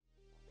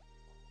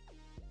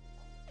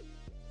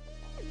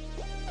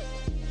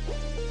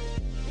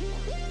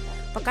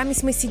Пока мы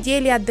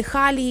сидели,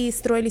 отдыхали,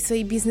 строили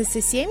свои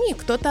бизнесы, семьи,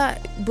 кто-то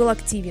был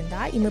активен,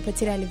 да, и мы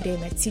потеряли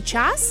время.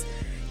 Сейчас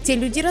те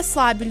люди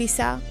расслабились,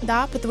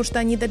 да, потому что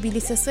они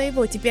добились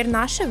своего. Теперь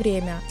наше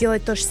время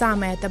делать то же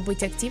самое, это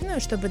быть активным,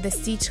 чтобы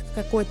достичь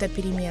какой-то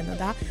перемены,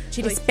 да.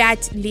 Через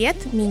 5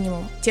 лет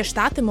минимум те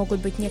штаты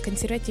могут быть не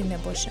консервативные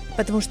больше,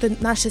 потому что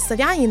наши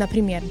славяне,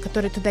 например,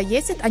 которые туда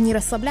ездят, они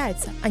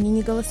расслабляются, они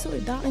не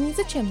голосуют, да, они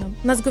зачем нам?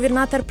 У нас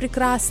губернатор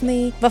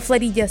прекрасный, во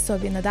Флориде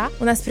особенно, да,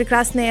 у нас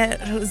прекрасные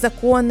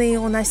законы,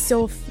 у нас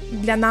все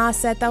для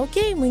нас это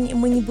окей, мы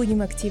не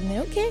будем активны,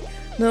 окей,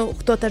 но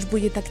кто-то же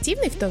будет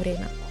активный в то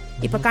время.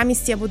 И пока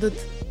все будут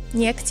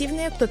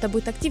неактивные, кто-то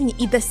будет активнее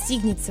и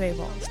достигнет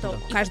своего. Что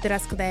каждый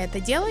раз, когда я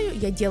это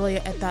делаю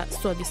это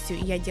с совестью.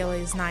 И я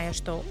делаю, зная,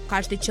 что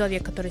каждый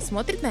человек, который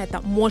смотрит на это,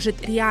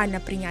 может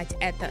реально принять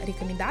эту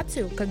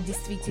рекомендацию как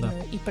действительную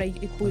и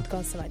будет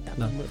голосовать так.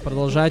 Да.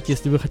 Продолжайте,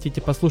 если вы хотите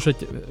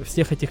послушать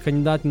всех этих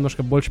кандидатов,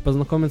 немножко больше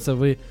познакомиться,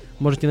 вы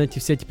можете найти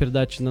все эти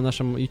передачи на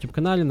нашем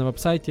YouTube-канале, на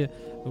веб-сайте,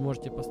 вы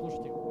можете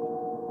послушать их.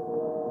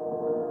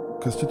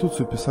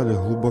 Конституцию писали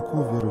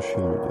глубоко верующие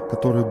люди,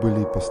 которые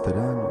были и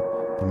пастырями,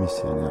 и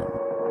миссионерами.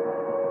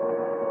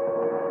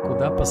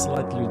 Куда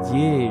посылать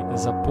людей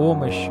за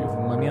помощью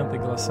в моменты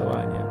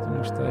голосования?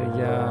 Потому что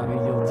я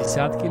видел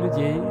десятки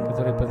людей,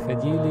 которые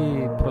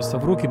подходили, просто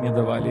в руки мне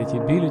давали эти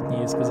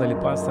бюллетени и сказали: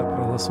 пастор,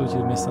 проголосуйте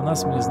вместо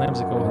нас, мы не знаем,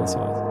 за кого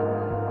голосовать.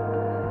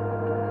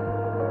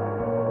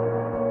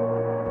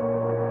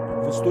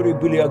 В истории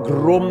были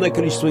огромное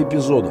количество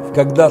эпизодов,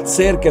 когда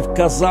церковь,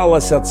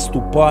 казалось,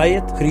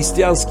 отступает,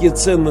 христианские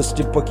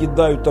ценности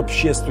покидают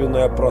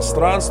общественное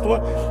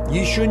пространство,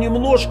 еще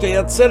немножко, и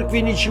от церкви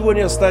ничего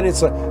не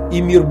останется,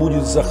 и мир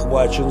будет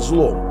захвачен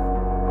злом.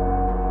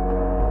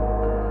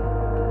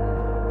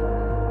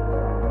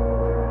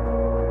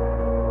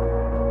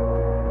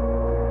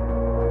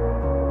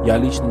 Я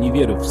лично не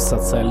верю в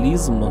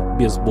социализм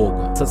без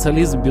Бога.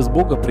 Социализм без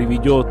Бога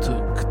приведет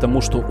к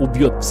тому, что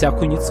убьет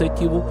всякую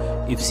инициативу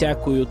и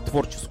всякую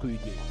творческую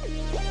идею.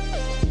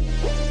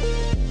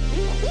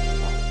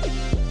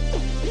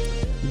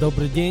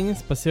 Добрый день,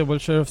 спасибо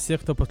большое всем,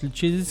 кто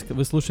подключились.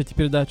 Вы слушаете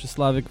передачу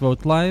Slavic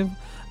Vote Live.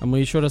 Мы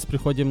еще раз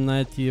приходим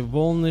на эти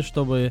волны,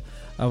 чтобы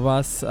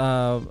вас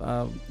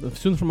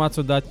всю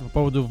информацию дать по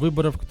поводу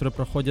выборов, которые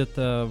проходят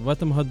в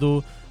этом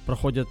году,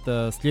 проходят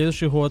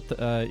следующий год.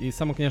 И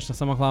самое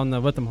главное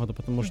в этом году,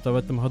 потому что в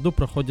этом году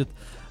проходят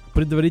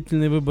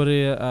предварительные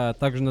выборы,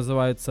 также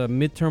называются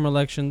midterm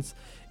elections.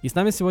 И с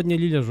нами сегодня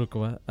Лилия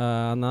Жукова.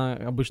 Она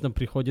обычно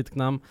приходит к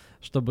нам,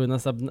 чтобы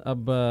нас, как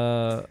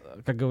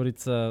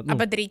говорится,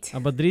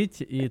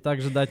 ободрить и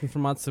также дать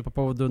информацию по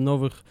поводу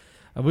новых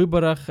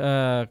выборах,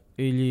 которые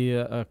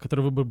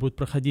выборы будут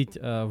проходить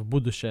в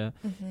будущее.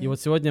 И вот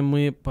сегодня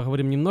мы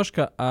поговорим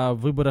немножко о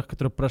выборах,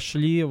 которые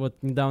прошли вот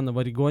недавно в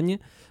Орегоне.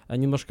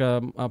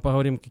 Немножко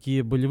поговорим,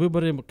 какие были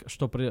выборы,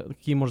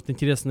 какие, может,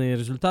 интересные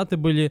результаты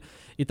были.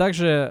 И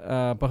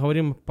также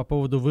поговорим по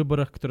поводу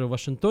выборов, которые в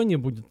Вашингтоне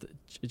будут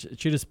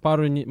через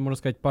пару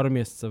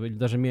месяцев, или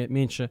даже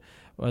меньше.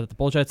 Это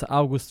получается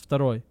август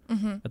 2.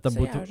 Это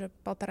будет уже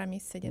 1,5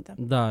 месяца где-то.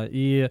 Да,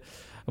 и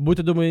будет,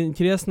 я думаю,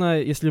 интересно,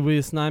 если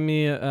вы с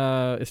нами,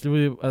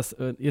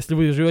 если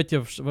вы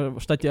живете в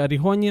штате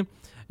Орегоне,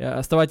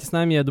 оставайтесь с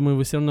нами, я думаю,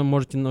 вы все равно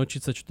можете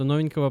научиться что-то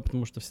новенького,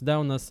 потому что всегда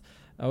у нас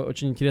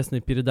очень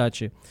интересные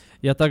передачи.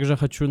 Я также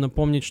хочу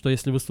напомнить, что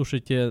если вы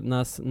слушаете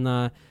нас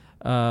на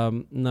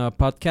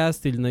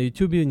подкаст или на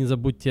YouTube, не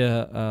забудьте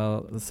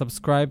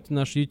subscribe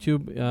наш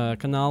YouTube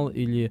канал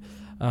или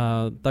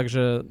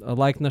также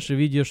лайк наше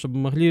видео, чтобы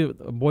мы могли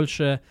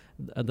больше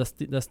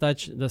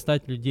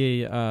достать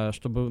людей,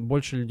 чтобы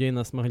больше людей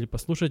нас могли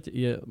послушать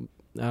и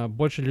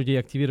больше людей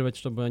активировать,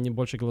 чтобы они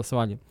больше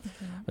голосовали.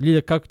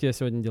 Лиля, как у тебя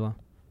сегодня дела?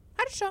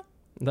 Хорошо.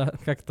 Да,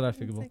 как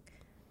трафик был?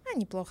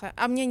 Неплохо.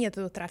 А у меня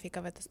нету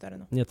трафика в эту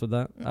сторону. Нету,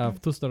 да? А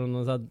в ту сторону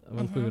назад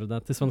Ванкувер, да?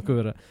 Ты с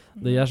Ванкувера.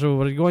 Да, я живу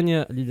в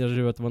Орегоне, Лилия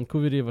живет в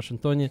Ванкувере, в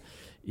Вашингтоне,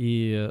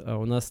 и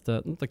у нас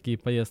такие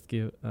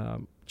поездки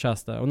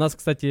часто. У нас,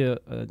 кстати,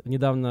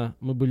 недавно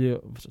мы были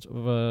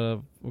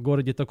в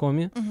городе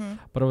Такоме,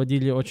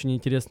 проводили очень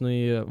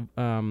интересные,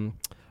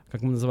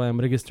 как мы называем,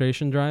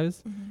 registration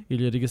drives,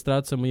 или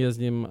регистрацию. Мы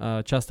ездим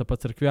часто по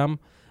церквям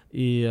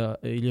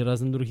или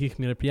разным другим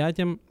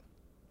мероприятиям,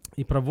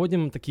 и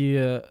проводим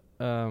такие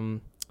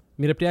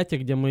мероприятия,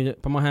 где мы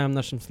помогаем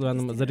нашим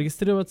славянам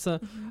зарегистрироваться,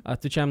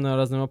 отвечаем на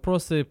разные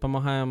вопросы,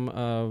 помогаем,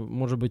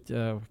 может быть,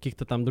 в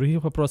каких-то там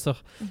других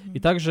вопросах.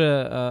 И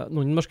также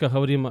немножко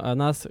говорим о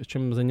нас,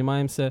 чем мы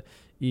занимаемся,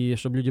 и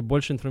чтобы люди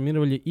больше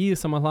информировали. И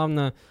самое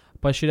главное,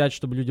 поощрять,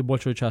 чтобы люди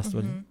больше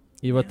участвовали.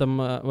 И в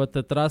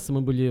этот раз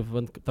мы были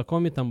в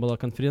Такоме, там была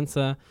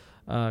конференция,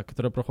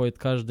 которая проходит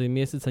каждый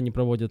месяц. Они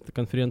проводят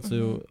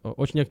конференцию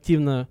очень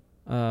активно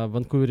в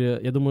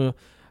Ванкувере. Я думаю,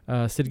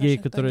 Сергей,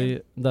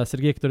 который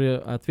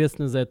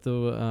ответственный за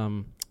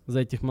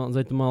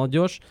эту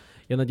молодежь.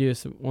 Я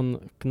надеюсь,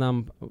 он к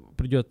нам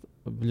придет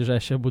в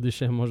ближайшее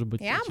будущее, может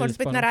быть. Может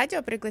быть, на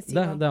радио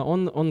пригласил. Да,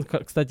 он,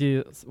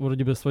 кстати,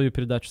 вроде бы свою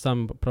передачу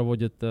сам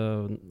проводит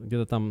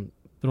где-то там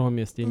другом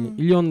месте.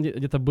 Или он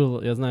где-то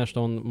был, я знаю,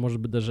 что он, может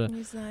быть, даже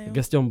Не знаю.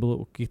 гостем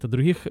был у каких-то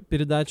других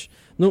передач.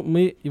 Ну,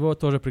 мы его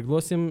тоже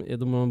пригласим, я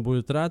думаю, он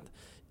будет рад,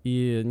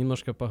 и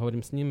немножко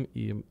поговорим с ним,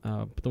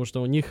 потому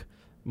что у них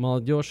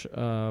молодежь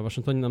в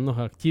Вашингтоне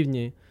намного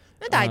активнее.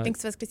 Ну да, I think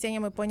с воскресенья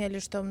мы поняли,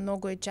 что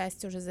многое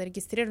часть уже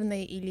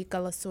зарегистрированы или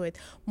голосует.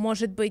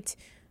 Может быть,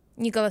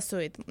 не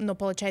голосует, но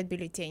получает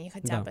бюллетени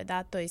хотя бы,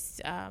 да, то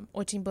есть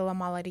очень было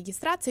мало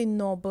регистраций,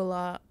 но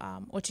было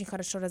очень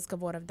хорошо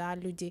разговоров, да,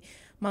 люди,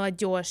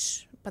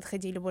 молодежь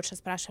подходили, больше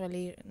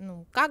спрашивали,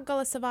 ну, как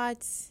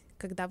голосовать,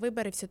 когда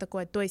выборы, все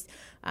такое, то есть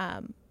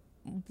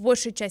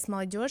большая часть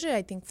молодежи,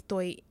 I think, в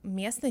той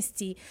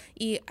местности,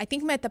 и I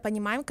think мы это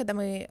понимаем, когда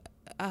мы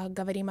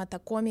говорим о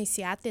Такоме,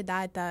 Сиэтле,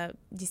 да, это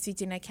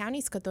действительно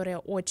counties, которые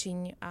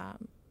очень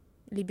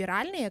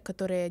либеральные,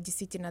 которые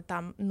действительно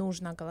там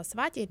нужно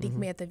голосовать, и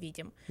мы это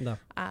видим, да.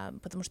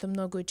 Потому что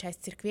многую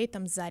часть церквей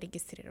там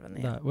зарегистрированы.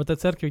 Да, в этой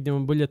церкви, где мы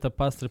были, это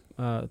пастор,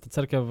 это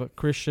церковь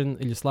Christian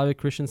или Slavic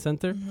Christian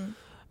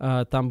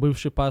Center, там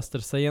бывший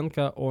пастор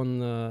Саенко, он,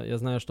 я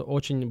знаю, что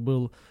очень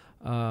был,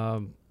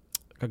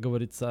 как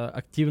говорится,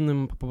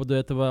 активным по поводу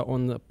этого,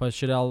 он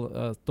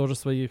поощрял тоже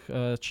своих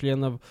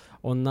членов,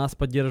 он нас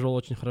поддерживал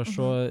очень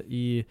хорошо,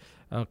 и,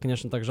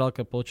 конечно, так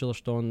жалко получилось,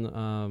 что он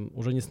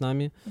уже не с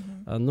нами.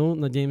 Ну,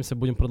 надеемся,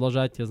 будем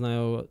продолжать. Я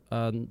знаю,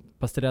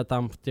 пастыря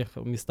там в тех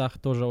местах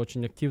тоже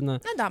очень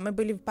активно. Ну да, мы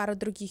были в пару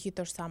других, и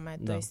то же самое.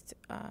 Да. То есть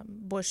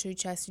большую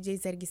часть людей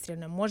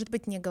зарегистрированы. Может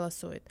быть, не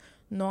голосуют,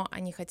 но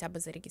они хотя бы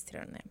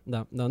зарегистрированы.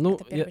 Да, да. Ну,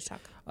 это первый шаг.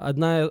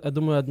 Я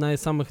думаю, одна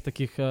из самых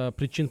таких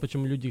причин,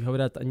 почему люди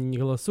говорят, они не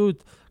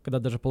голосуют, когда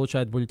даже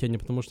получают бюллетени,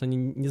 потому что они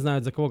не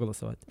знают, за кого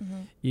голосовать.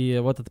 И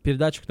вот эта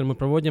передача, которую мы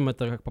проводим,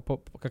 это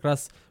как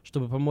раз,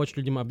 чтобы помочь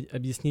людям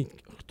объяснить,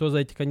 кто за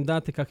эти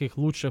кандидаты, как их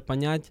лучше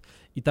понять,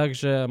 и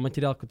также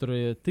материал,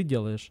 который ты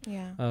делаешь,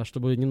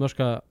 чтобы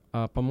немножко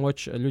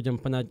помочь людям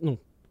понять, ну,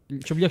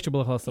 чтобы легче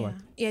было голосовать.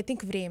 И I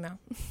think время.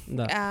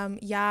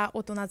 Да.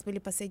 Вот у нас были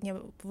последние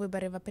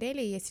выборы в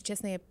апреле, и, если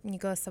честно, я не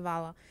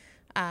голосовала.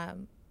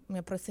 У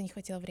меня просто не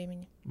хватило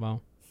времени.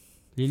 Вау.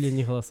 Лилия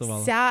не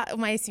голосовала. Вся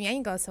моя семья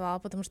не голосовала,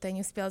 потому что я не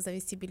успела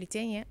завести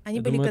бюллетени. Они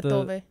были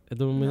готовы. Я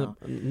думаю,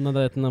 надо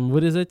это нам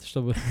вырезать,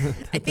 чтобы...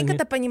 I think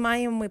это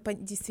понимаем, мы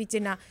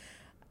действительно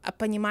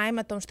понимаем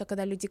о том, что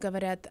когда люди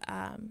говорят,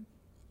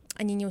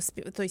 они не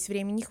успевают, то есть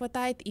времени не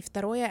хватает. И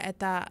второе,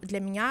 это для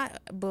меня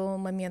был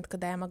момент,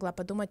 когда я могла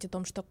подумать о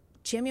том, что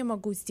чем я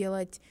могу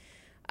сделать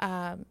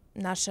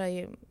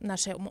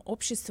нашему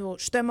обществу,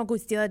 что я могу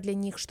сделать для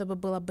них, чтобы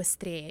было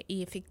быстрее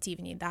и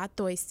эффективнее, да,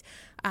 то есть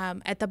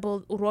это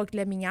был урок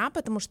для меня,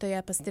 потому что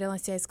я посмотрела на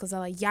себя и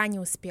сказала, я не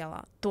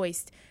успела, то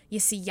есть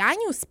если я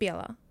не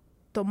успела,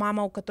 то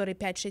мама, у которой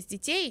 5-6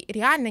 детей,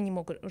 реально не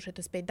могут уже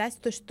это успеть, да,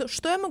 то есть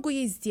что я могу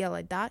ей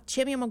сделать, да,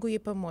 чем я могу ей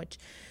помочь,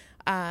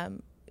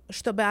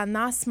 чтобы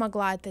она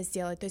смогла это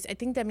сделать, то есть I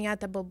think для меня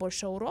это был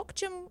больше урок,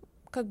 чем,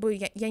 как бы,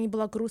 я не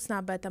была грустна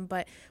об этом,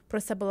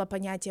 просто было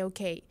понятие,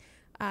 окей,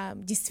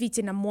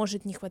 действительно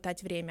может не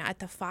хватать времени,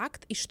 это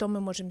факт, и что мы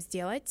можем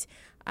сделать,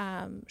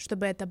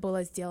 чтобы это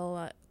было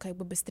сделано как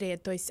бы быстрее,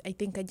 то есть I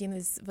think один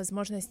из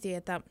возможностей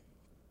это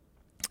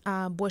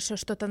больше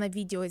что-то на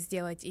видео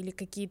сделать или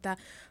какие-то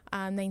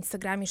на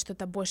Инстаграме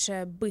что-то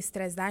больше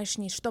быстрое, знаешь,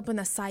 не чтобы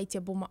на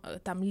сайте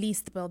там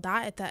лист был,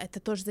 да, это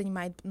тоже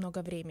занимает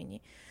много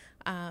времени.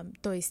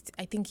 То есть,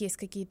 I think есть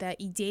какие-то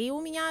идеи у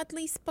меня, at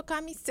least,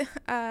 пока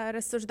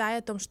рассуждая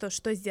о том,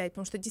 что сделать,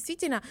 потому что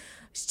действительно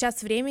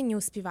сейчас время не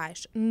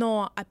успеваешь,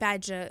 но,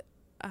 опять же,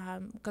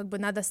 как бы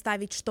надо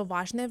ставить, что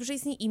важное в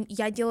жизни, и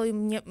я делаю,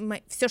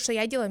 все, что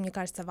я делаю, мне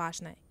кажется,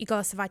 важное, и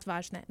голосовать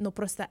важное, но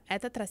просто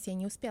этот раз я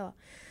не успела.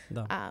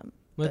 Да.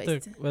 Ну, это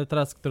этот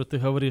раз, который ты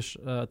говоришь,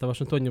 это в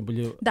Вашингтоне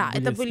были. Да,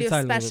 это были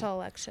special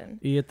election.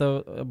 И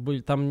это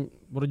были, там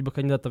вроде бы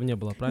кандидатов не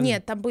было, правильно?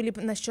 Нет, там были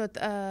насчет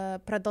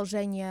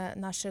продолжения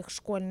наших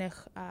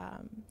школьных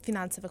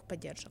финансовых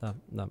поддержек.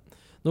 Да.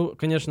 Ну,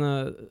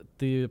 конечно,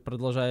 ты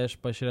продолжаешь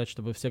поощрять,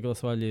 чтобы все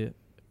голосовали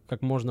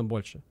как можно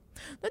больше.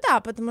 Ну да,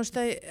 потому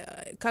что,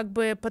 как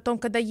бы, потом,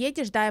 когда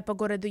едешь, да, я по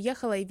городу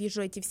ехала и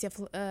вижу эти все,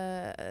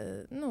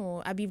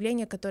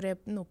 объявления, которые,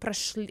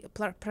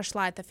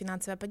 прошла эта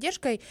финансовая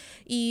поддержка,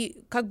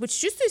 и, как бы,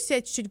 чувствую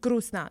себя чуть-чуть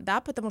грустно,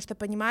 да, потому что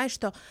понимаешь,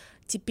 что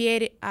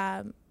теперь,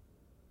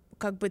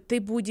 как бы, ты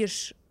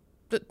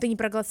не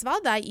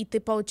проголосовал, да, и ты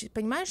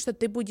понимаешь, что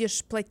ты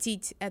будешь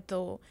платить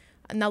эту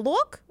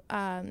налог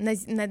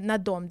на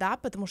дом, да,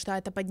 потому что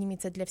это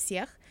поднимется для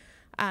всех,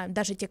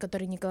 даже те,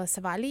 которые не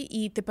голосовали,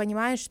 и ты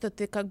понимаешь, что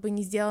ты как бы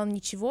не сделал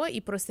ничего,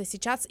 и просто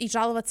сейчас, и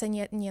жаловаться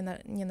не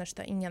на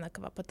что, и не на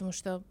кого, потому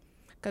что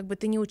как бы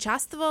ты не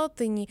участвовал,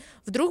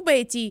 вдруг бы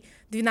эти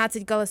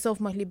 12 голосов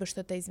могли бы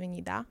что-то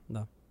изменить, да?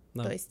 Да.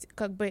 То есть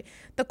как бы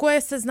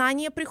такое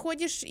сознание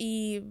приходишь,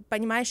 и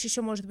понимаешь,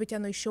 еще, может быть,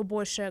 оно еще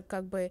больше,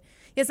 как бы,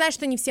 я знаю,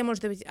 что не все,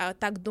 может быть,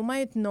 так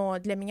думают, но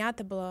для меня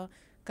это было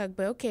как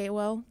бы, окей,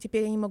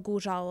 теперь я не могу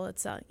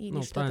жаловаться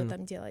или что-то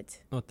там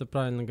делать. Вот ты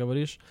правильно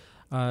говоришь.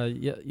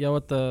 Я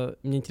вот,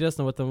 мне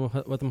интересно, в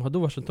этом году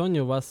в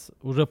Вашингтоне у вас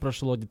уже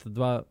прошло где-то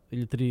 2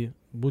 или 3,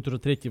 будет уже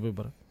 3-й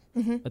выбор.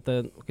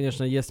 Это,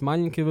 конечно, есть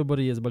маленькие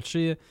выборы, есть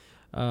большие,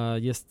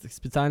 есть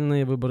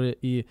специальные выборы.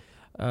 И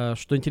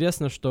что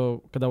интересно,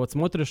 что когда вот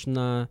смотришь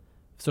на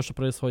все, что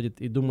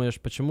происходит, и думаешь,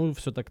 почему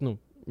все так,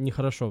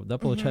 нехорошо, да,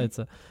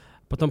 получается,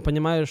 потом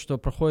понимаешь, что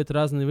проходят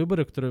разные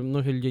выборы, которые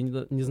многие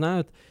люди не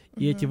знают,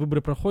 и эти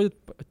выборы проходят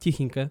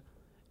тихенько,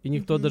 и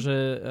никто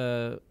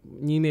даже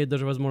не имеет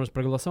даже возможности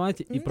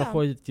проголосовать, и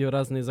проходят эти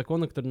разные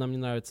законы, которые нам не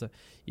нравятся.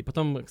 И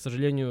потом, к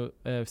сожалению,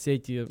 все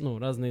эти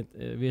разные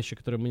вещи,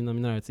 которые нам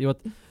не нравятся. И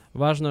вот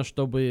важно,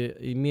 чтобы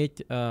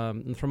иметь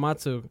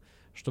информацию,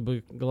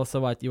 чтобы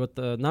голосовать. И вот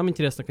нам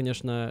интересно,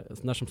 конечно,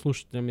 с нашим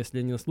слушателям, если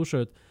они нас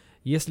слушают,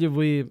 если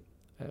вы,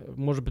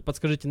 может быть,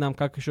 подскажите нам,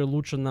 как еще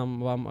лучше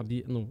вам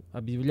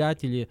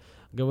объявлять или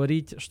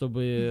говорить,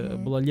 чтобы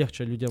было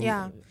легче людям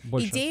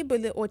больше. Идеи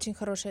были очень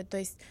хорошие, то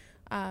есть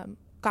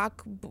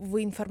как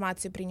вы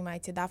информацию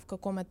принимаете, да, в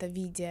каком это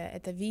виде,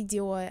 это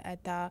видео,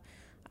 это,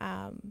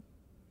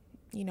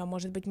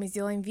 может быть, мы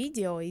сделаем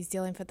видео и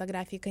сделаем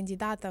фотографии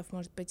кандидатов,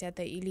 может быть,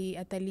 это или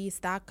это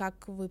лист, да,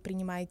 как вы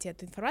принимаете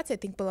эту информацию,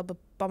 я думаю,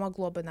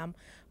 помогло бы нам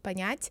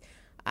понять.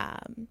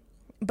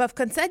 В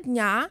конце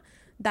дня,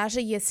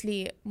 даже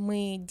если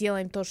мы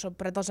делаем то, что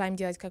продолжаем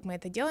делать, как мы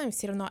это делаем,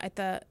 все равно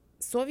это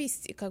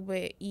совесть, как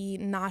бы, и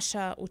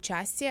наше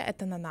участие,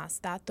 это на нас,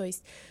 да, то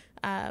есть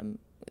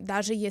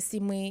даже если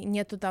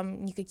нету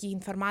там никаких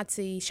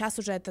информации, сейчас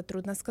уже это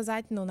трудно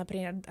сказать,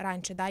 например,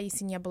 раньше, да,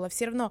 если не было,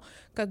 все равно,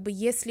 как бы,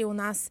 если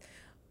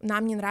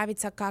нам не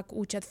нравится, как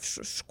учат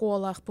в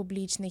школах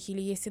публичных,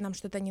 или если нам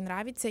что-то не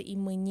нравится, и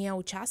мы не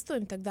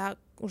участвуем, тогда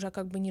уже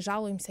как бы не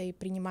жалуемся и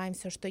принимаем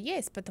все, что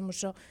есть, потому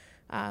что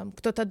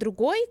кто-то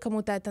другой,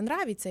 кому-то это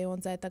нравится, и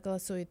он за это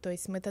голосует, то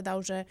есть мы тогда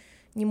уже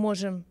не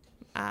можем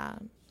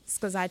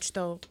сказать,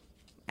 что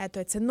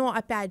это. Но,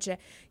 опять же,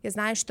 я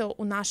знаю, что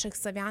у наших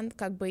славян,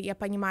 как бы, я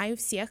понимаю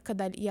всех,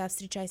 когда я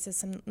встречаюсь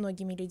со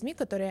многими людьми,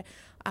 которые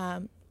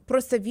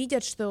просто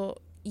видят,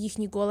 что их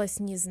голос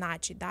не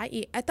значит, да,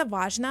 и это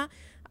важно.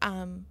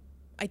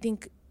 I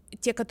think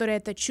те, которые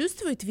это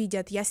чувствуют,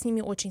 видят, я с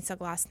ними очень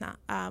согласна.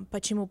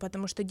 Почему?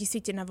 Потому что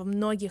действительно во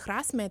многих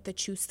раз мы это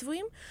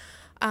чувствуем,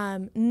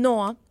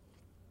 но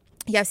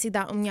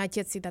у меня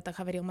отец всегда так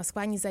говорил,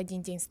 Москва не за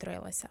один день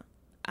строилась.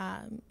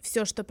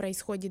 Все, что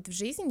происходит в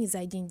жизни, не за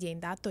один день,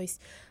 да, то есть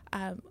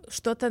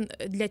что-то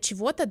для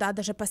чего-то, да,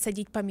 даже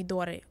посадить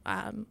помидоры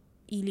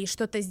или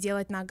что-то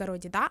сделать на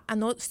огороде, да,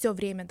 оно все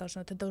время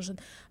должно, ты должен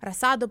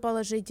рассаду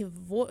положить,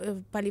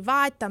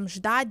 поливать, там,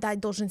 ждать, да,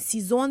 должен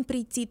сезон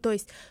прийти, то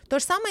есть то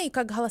же самое и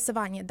как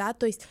голосование, да,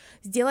 то есть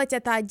сделать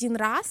это один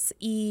раз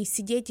и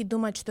сидеть и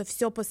думать, что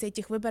все после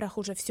этих выборов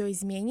уже все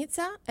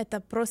изменится,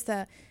 это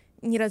просто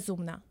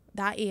неразумно,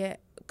 да, и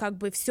как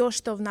бы все,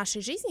 что в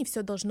нашей жизни,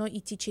 все должно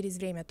идти через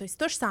время. То есть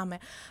то же самое.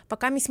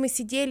 Пока мы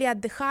сидели,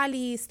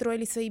 отдыхали,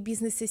 строили свои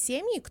бизнесы,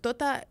 семьи,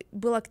 кто-то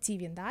был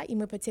активен, да, и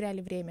мы потеряли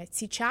время.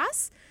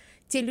 Сейчас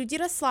те люди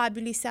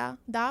расслабились,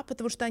 да,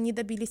 потому что они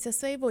добились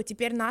своего.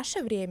 Теперь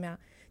наше время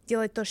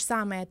делать то же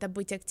самое, это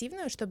быть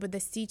активным, чтобы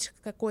достичь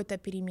какой-то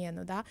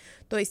перемены, да.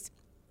 То есть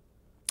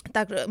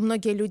так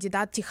многие люди,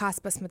 да, Техас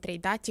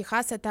посмотреть, да,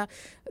 Техас — это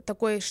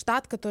такой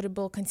штат, который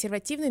был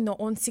консервативный, но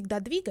он всегда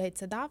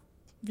двигается, да,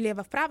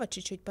 влево-вправо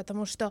чуть-чуть,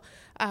 потому что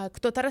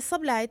кто-то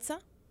расслабляется,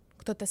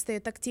 кто-то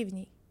стает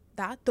активней,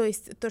 да, то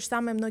есть то же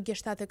самое многие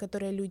штаты,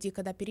 которые люди,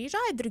 когда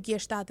переезжают в другие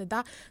штаты,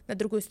 да, на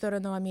другую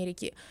сторону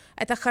Америки,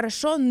 это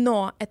хорошо,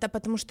 но это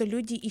потому что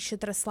люди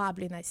ищут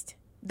расслабленность,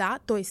 да,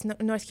 то есть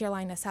North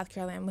Carolina, South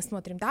Carolina, мы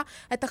смотрим, да,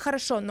 это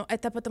хорошо, но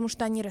это потому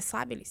что они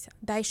расслабились,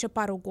 да, еще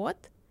пару год.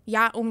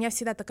 У меня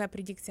всегда такая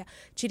предикция.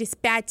 Через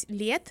 5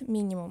 лет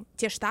минимум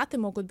те штаты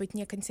могут быть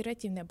не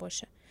консервативные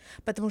больше.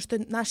 Потому что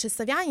наши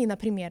славяне,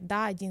 например,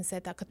 да,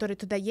 которые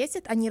туда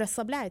ездят, они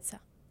расслабляются.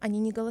 Они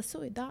не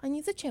голосуют, да,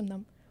 они зачем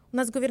нам? У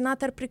нас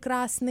губернатор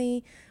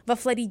прекрасный, во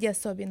Флориде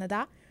особенно,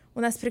 да,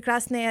 у нас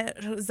прекрасные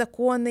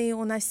законы,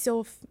 у нас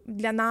все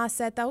для нас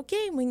это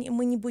окей,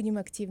 мы не будем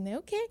активны,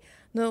 окей,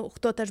 но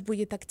кто-то же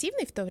будет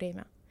активный в то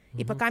время.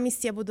 И пока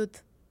все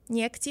будут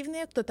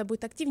неактивные, кто-то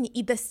будет активнее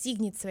и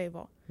достигнет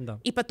своего. Да.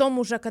 И потом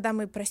уже, когда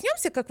мы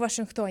проснемся, как в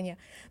Вашингтоне,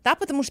 да,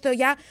 потому что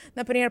я,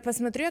 например,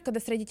 посмотрю, я когда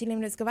с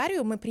родителями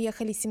разговариваю, мы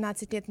приехали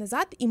 17 лет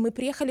назад, и мы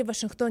приехали в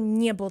Вашингтон,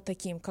 не был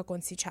таким, как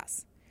он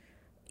сейчас.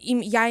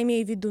 Я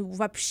имею в виду,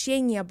 вообще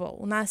не был.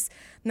 У нас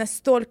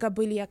настолько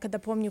были, я когда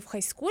помню, в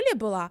хай-скуле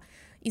была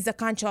и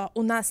заканчивала,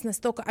 у нас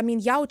настолько,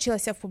 я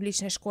училась в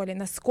публичной школе,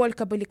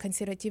 насколько были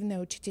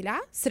консервативные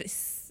учителя,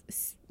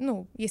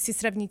 если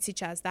сравнить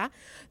сейчас, да,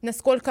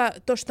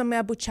 насколько то, что мы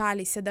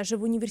обучались, даже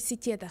в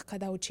университетах,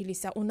 когда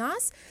учились, у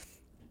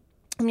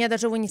меня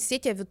даже в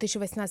университете в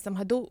 2018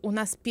 году у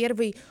нас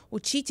первый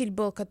учитель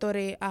был,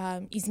 который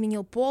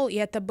изменил пол, и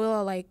это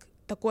было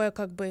такое,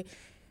 как бы,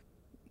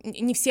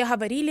 не все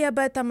говорили об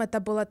этом, это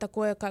было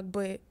такое, как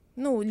бы,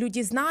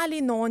 люди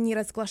знали, но он не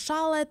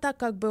разглашал это,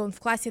 как бы он в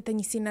классе это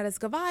не сильно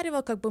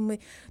разговаривал, как бы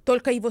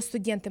только его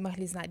студенты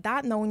могли знать,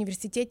 да, на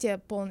университете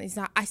полный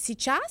знал, а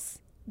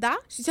сейчас... Да,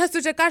 сейчас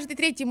уже каждый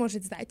третий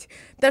может знать,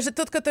 даже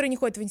тот, который не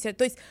ходит в университет.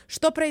 То есть,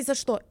 что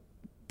произошло?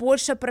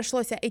 больше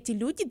прошлось, а эти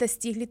люди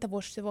достигли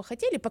того, чего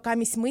хотели, пока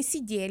мы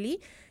сидели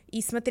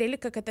и смотрели,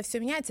 как это все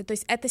меняется. То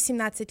есть это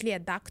 17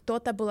 лет, да,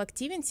 кто-то был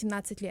активен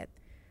 17 лет.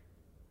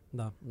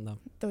 Да.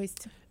 То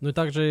есть... Ну и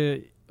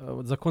также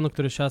законы,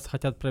 которые сейчас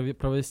хотят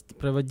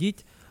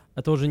проводить,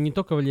 это уже не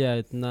только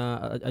влияет на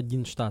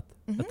один штат.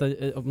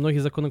 Это многие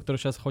законы, которые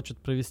сейчас хочет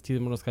провести,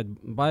 можно сказать,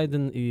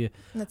 Байден, и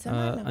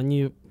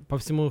они по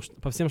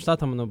всем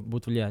штатам оно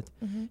будет влиять.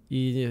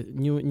 И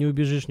не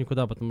убежишь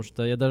никуда, потому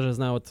что я даже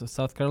знаю, вот в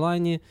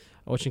Саут-Каролайне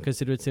очень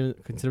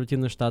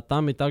консервативный штат,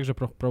 там и также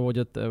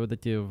проводят вот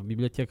эти в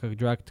библиотеках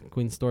Drag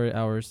Queen Story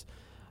Hours,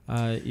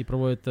 и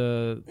проводят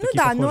такие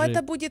похожие... но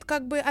это будет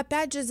как бы,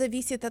 опять же,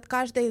 зависит от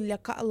каждой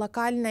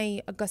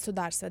локальной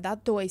государства, да,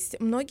 то есть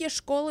многие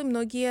школы,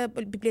 многие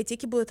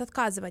библиотеки будут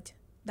отказывать,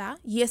 да,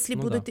 если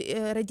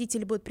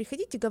родители будут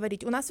приходить и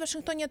говорить, у нас в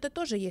Вашингтоне это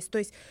тоже есть, то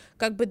есть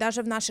как бы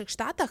даже в наших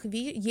штатах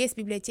есть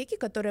библиотеки,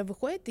 которые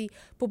выходят и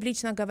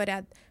публично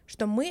говорят,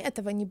 что мы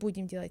этого не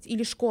будем делать,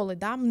 или школы,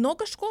 да,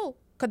 много школ.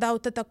 Когда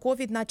вот это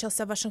ковид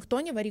начался в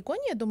Вашингтоне, в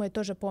Орегоне, я думаю,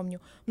 тоже помню,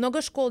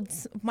 много школ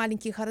в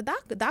маленьких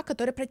городах, да,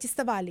 которые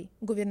протестовали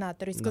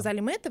губернатору и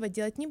сказали, мы этого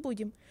делать не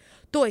будем.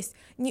 То есть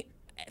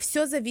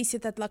все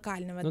зависит от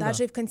локального,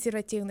 даже и в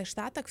консервативных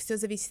штатах все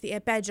зависит, и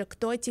опять же,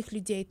 кто этих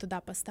людей туда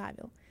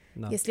поставил.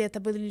 Если это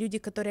были люди,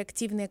 которые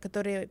активные,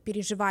 которые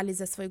переживали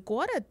за свой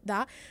город,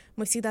 да,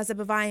 мы всегда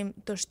забываем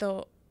то,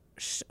 что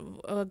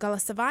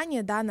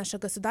голосование, да, наше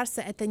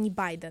государство, это не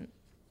Байден,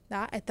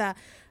 да,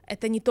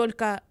 это не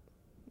только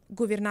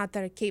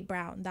губернатор Кейт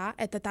Браун, да,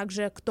 это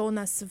также кто у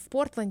нас в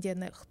Портленде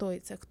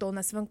находится, кто у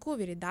нас в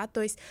Ванкувере, да,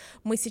 то есть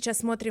мы сейчас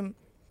смотрим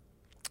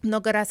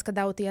много раз,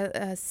 когда вот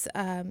я с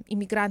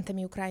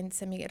иммигрантами,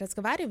 украинцами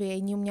разговариваю, и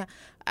они у меня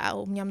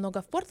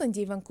много в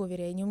Портленде и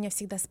Ванкувере, и они у меня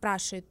всегда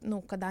спрашивают,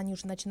 ну, когда они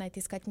уже начинают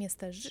искать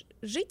место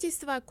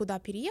жительства, куда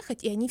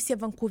переехать, и они все в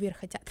Ванкувер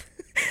хотят.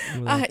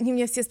 Они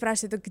меня все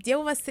спрашивают, где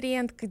у вас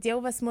рент, где у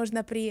вас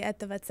можно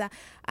приэтоваться.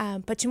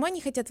 Почему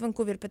они хотят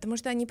Ванкувер? Потому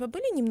что они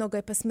побыли немного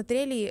и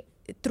посмотрели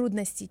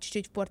трудности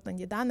чуть-чуть в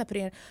Портленде, да,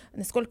 например,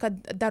 насколько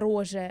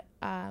дороже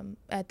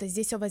это.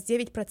 Здесь у вас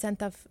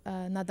 9%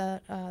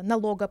 надо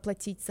налога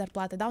платить,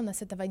 зарплаты, да, у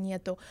нас этого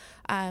нету,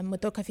 мы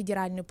только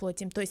федеральную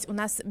платим, то есть у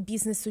нас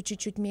бизнесу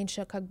чуть-чуть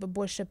меньше, как бы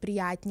больше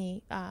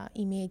приятней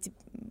иметь,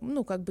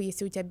 ну, как бы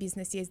если у тебя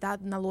бизнес есть, да,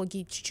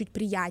 налоги чуть-чуть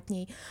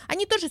приятней,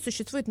 они тоже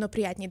существуют, но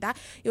приятней, да,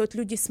 и вот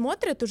люди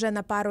смотрят уже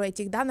на пару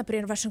этих, да,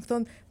 например,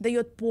 Вашингтон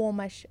дает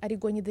помощь,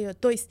 Орегон не дает,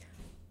 то есть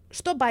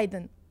что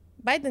Байден?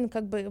 Байден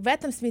как бы в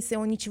этом смысле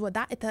он ничего,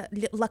 да, это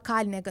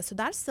локальные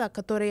государства,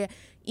 которые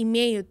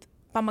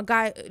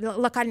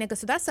локальные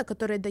государства,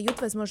 которые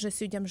дают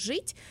возможность людям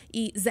жить,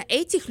 и за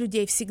этих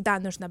людей всегда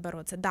нужно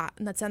бороться, да,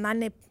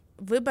 национальные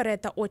выборы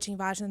это очень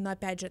важно, но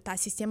опять же, та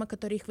система,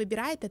 которая их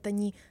выбирает, это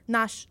не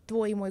наш,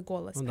 твой и мой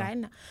голос,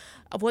 правильно?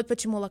 Вот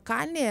почему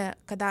локальные,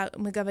 когда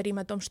мы говорим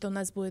о том, что у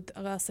нас будет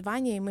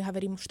голосование, и мы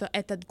говорим, что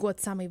этот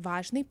год самый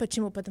важный,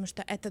 почему? Потому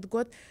что этот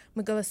год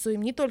мы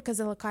голосуем не только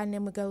за локальные,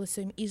 мы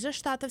голосуем и за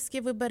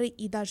штатовские выборы,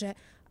 и даже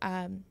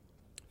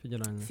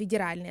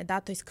федеральные,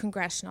 да, то есть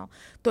congressional,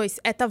 то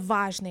есть это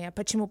важные,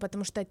 почему?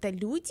 Потому что это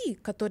люди,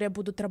 которые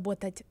будут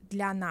работать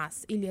для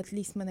нас, или at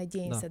least мы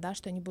надеемся, да,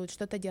 что они будут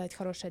что-то делать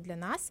хорошее для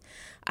нас,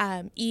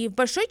 и в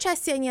большой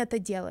части они это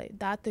делают,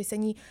 да, то есть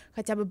они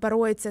хотя бы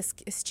борются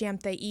с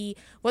чем-то, и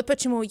вот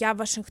почему я в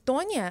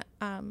Вашингтоне,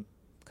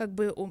 как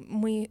бы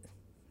мы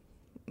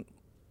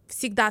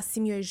всегда с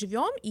семьей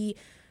живем, и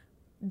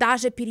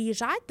даже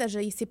переезжать,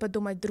 даже если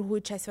подумать в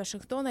другую часть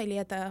Вашингтона, или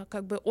это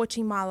как бы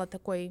очень мало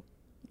такой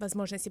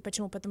возможности.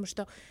 Почему? Потому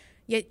что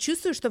я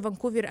чувствую, что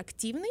Ванкувер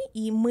активный,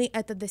 и мы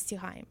это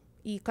достигаем.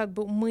 И как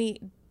бы мы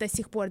до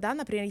сих пор, да,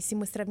 например, если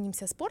мы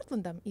сравнимся с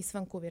Портлендом и с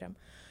Ванкувером,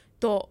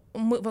 то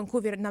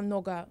Ванкувер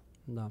намного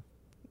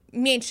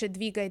меньше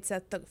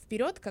двигается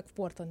вперед, как в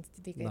Портленд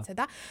двигается,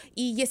 да.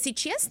 И если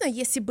честно,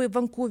 если бы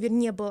Ванкувер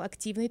не был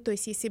активный, то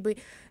есть если бы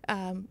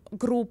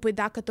группы,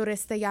 да, которые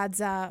стоят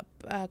за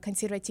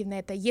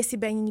консервативное, это, если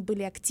бы они не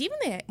были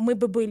активные, мы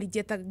бы были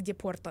где-то, где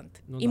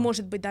Портленд,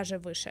 может быть, даже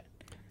выше.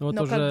 Вот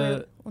но уже, как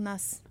бы у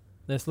нас...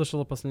 Я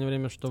слышала в последнее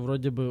время, что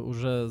вроде бы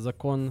уже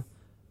закон...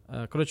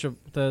 Короче,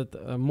 вот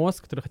этот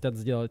мост, который хотят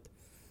сделать,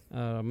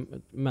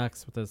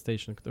 Max, вот этот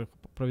стейшн, который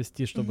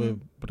провести, чтобы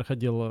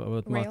проходил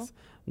вот Max.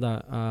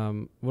 Да,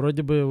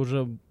 вроде бы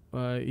уже...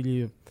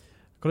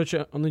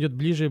 Короче, он идет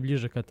ближе и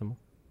ближе к этому.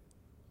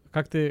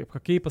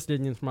 Какие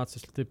последние информации,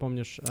 если ты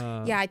помнишь?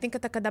 I think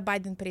это когда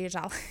Байден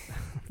приезжал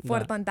в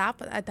Портленд, да,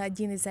 это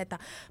один из этого.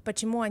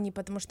 Почему они?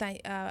 Потому что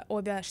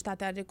обе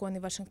штаты Орегон и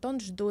Вашингтон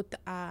ждут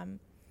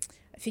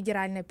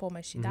федеральной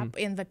помощи, да,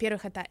 и,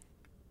 во-первых, это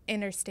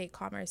interstate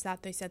commerce, да,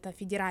 то есть это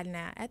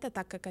федеральное, это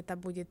так как это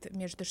будет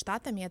между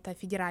штатами, это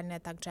федеральное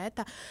также,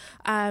 это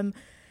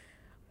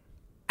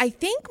I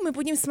think мы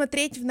будем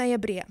смотреть в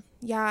ноябре.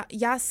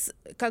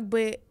 Как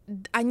бы,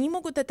 они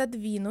могут это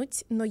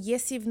двинуть, но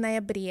если в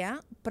ноябре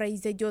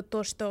произойдет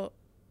то, что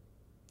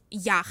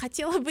я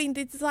хотела бы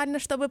индивидуально,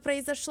 чтобы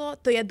произошло,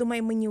 то я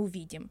думаю, мы не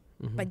увидим.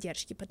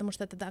 поддержки, потому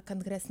что тогда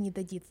Конгресс не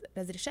дадит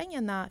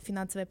разрешения на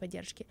финансовые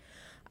поддержки.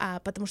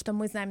 Потому что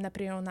мы знаем,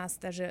 например, у нас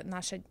даже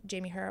наша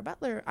Джейми Хера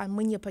Батлер,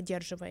 мы не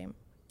поддерживаем.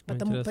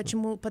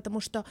 Почему?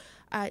 Потому что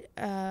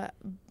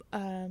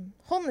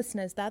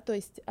homelessness, да, то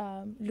есть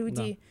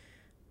люди...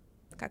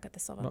 Да. Как это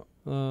слово?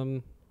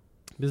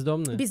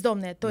 Бездомные.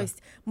 Бездомные, то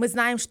есть мы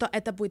знаем, что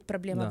это будет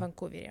проблема в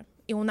Ванкувере.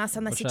 И у нас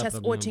она большая сейчас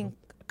проблема. Очень...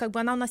 Как бы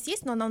она у нас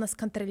есть, но она у нас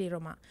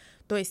контролируема.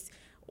 То есть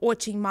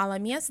очень мало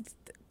мест,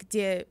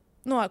 где...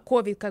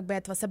 ковид как бы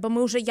этого...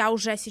 Я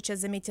уже сейчас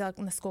заметила,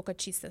 насколько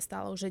чисто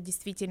стало. Уже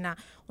действительно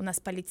у нас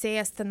полицеи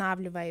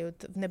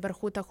останавливают, в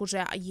нейборхудах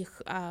уже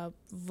их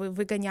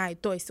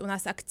выгоняют. То есть у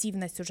нас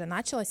активность уже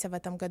началась в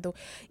этом году.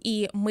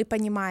 И мы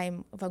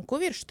понимаем,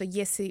 Ванкувер, что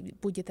если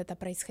будет это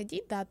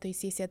происходить, да, то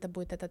есть если это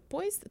будет этот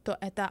поезд, то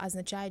это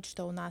означает,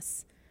 что у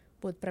нас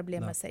будет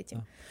проблема с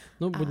этим.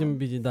 Да. Будем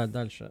видеть,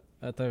 дальше.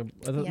 Это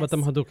в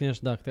этом году,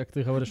 конечно, да, как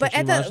ты говоришь,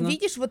 очень важно.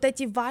 Видишь, вот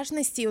эти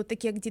важности, вот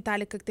такие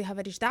детали, как ты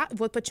говоришь, да,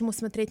 вот почему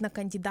смотреть на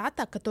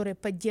кандидата, который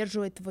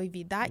поддерживает твой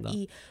вид, да,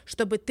 и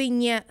чтобы ты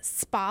не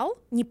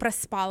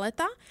проспал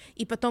это,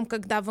 и потом,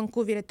 когда в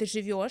Ванкувере ты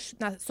живешь,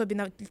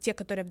 особенно те,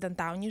 которые в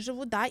Даунтауне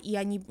живут, да, и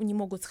они не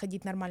могут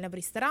сходить нормально в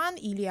ресторан,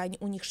 или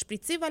у них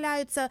шприцы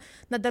валяются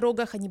на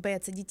дорогах, они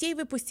боятся детей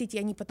выпустить, и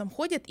они потом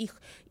ходят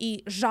их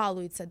и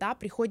жалуются, да,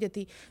 приходят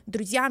и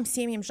друзьям,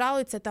 семьям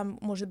жалуются, там,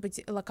 может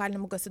быть,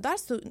 локальному государству,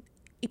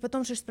 и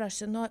потом же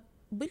спрашивают, но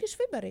были же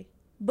выборы?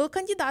 Был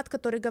кандидат,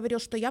 который говорил,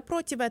 что я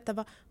против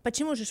этого,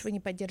 почему же вы не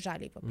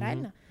поддержали его,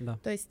 правильно? Да.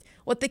 То есть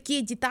вот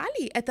такие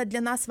детали, это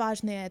для нас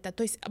важно.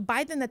 То есть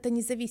Байден, это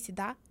не зависит,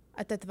 да,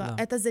 от этого,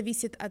 это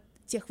зависит от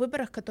тех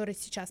выборов, которые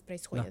сейчас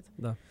происходят.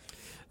 Да.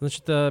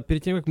 Значит,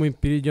 перед тем, как мы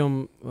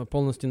перейдем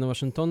полностью на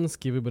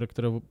вашингтонские выборы,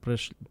 которые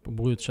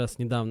будут сейчас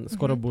недавно,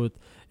 скоро будут,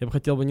 я бы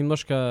хотел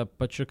немножко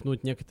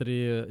подчеркнуть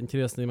некоторые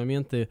интересные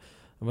моменты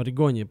в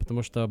Орегоне,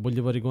 потому что были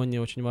в Орегоне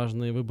очень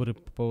важные выборы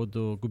по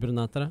поводу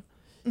губернатора.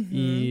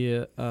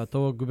 И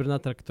того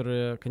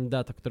губернатора,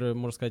 кандидата, который,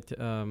 можно сказать,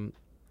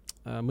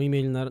 мы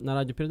имели на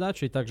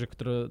радиопередачу, и также,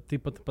 которую ты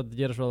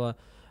поддерживала,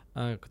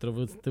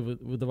 которую ты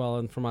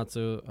выдавала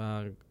информацию,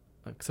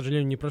 к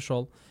сожалению, не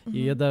прошел.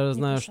 И я даже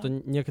знаю, что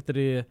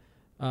некоторые...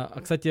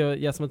 кстати,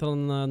 я смотрел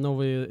на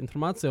новые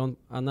информации,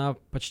 она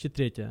почти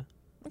третья.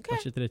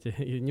 Почти третья.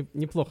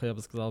 Неплохо, я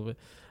бы сказал бы.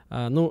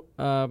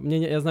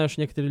 Я знаю,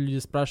 что некоторые люди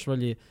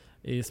спрашивали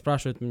и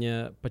спрашивают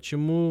меня,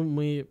 почему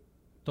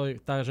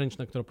та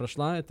женщина, которая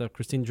прошла, это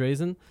Кристин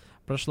Дрейзен,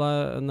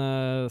 прошла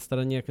на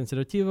стороне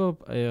консервативов,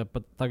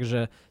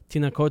 также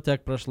Тина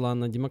Котек прошла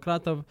на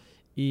демократов,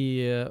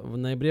 и в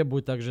ноябре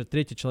будет также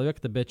третий человек,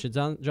 это Бетти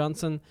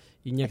Джонсон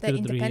и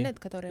некоторые другие.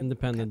 Это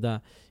Independent,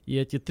 да. И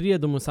эти три, я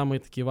думаю, самые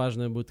такие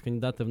важные будут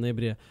кандидаты в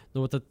ноябре.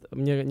 Но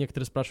мне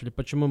некоторые спрашивали,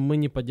 почему мы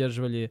не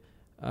поддерживали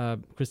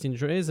Кристин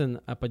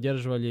Дрейзен, а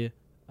поддерживали,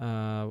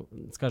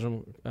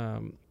 скажем,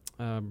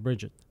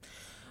 Бриджит.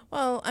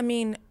 Well, I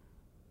mean,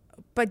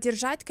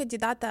 поддержать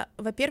кандидата,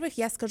 во-первых,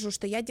 я скажу,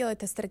 что я делаю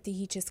это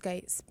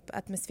стратегической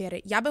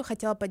атмосферы. Я бы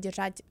хотела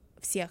поддержать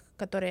всех,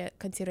 которые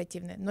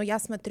консервативные, но я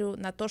смотрю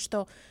на то,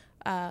 что,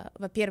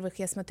 во-первых,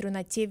 я смотрю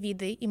на те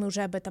виды, и мы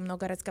уже об этом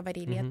много раз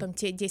говорили, о том,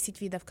 те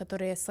 10 видов,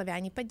 которые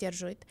славяне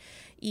поддерживают,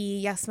 и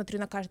я смотрю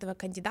на каждого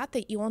кандидата,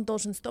 и он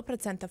должен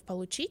 100%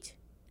 получить,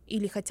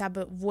 или хотя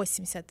бы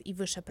 80 и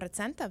выше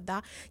процентов,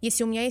 да,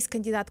 если у меня есть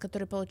кандидат,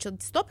 который получил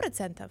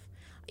 100%,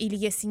 или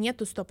если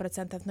нету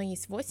 100%, но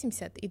есть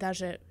 80 и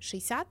даже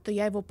 60, то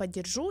я его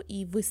поддержу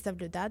и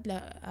выставлю, да,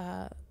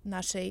 для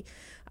нашей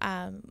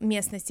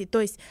местности.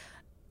 То есть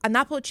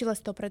она получила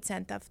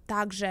 100%.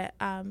 Также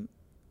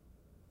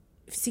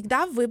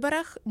всегда в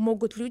выборах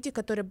могут люди,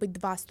 которые быть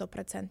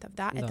 2-100%,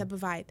 да, это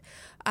бывает.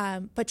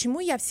 Почему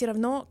я все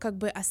равно как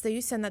бы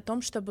остаюсь на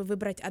том, чтобы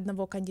выбрать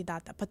одного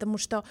кандидата? Потому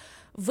что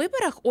в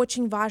выборах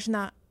очень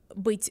важно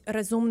быть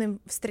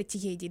разумным в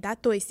стратегии, да,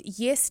 то есть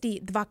если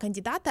два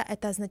кандидата,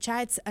 это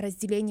означает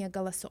разделение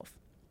голосов.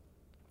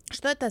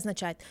 Что это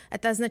означает?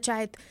 Это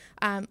означает,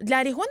 для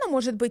Орегона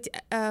может быть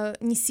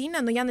не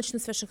сильно, но я начну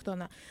с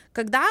Вашингтона.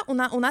 Когда у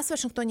нас в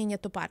Вашингтоне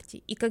нету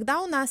партий, и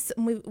когда у нас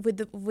мы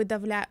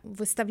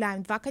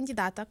выставляем два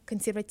кандидата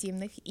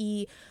консервативных,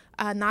 и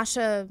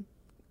наша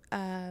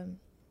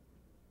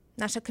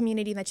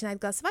комьюнити начинает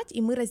голосовать,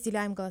 и мы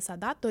разделяем голоса,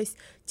 да, то есть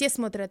те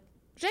смотрят,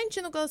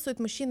 женщину голосует,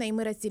 мужчина, и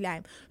мы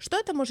разделяем. Что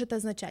это может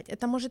означать?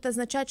 Это может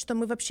означать, что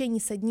мы вообще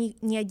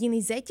ни один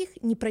из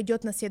этих не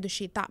пройдет на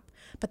следующий этап,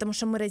 потому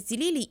что мы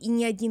разделили, и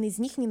ни один из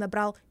них не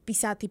набрал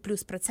 50 и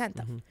плюс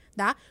процентов,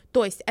 да?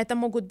 То есть это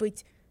могут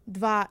быть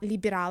два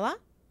либерала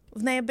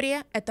в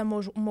ноябре, это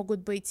могут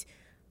быть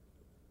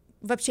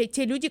вообще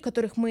те люди,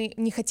 которых мы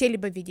не хотели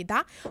бы видеть,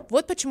 да?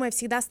 Вот почему я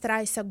всегда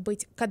стараюсь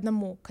быть к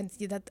одному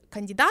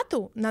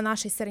кандидату на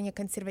нашей стороне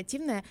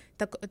консервативная,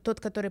 тот,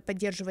 который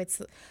поддерживает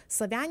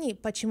славяне.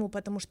 Почему?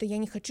 Потому что я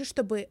не хочу,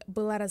 чтобы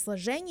было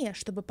разложение,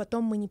 чтобы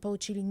потом мы не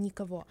получили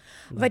никого.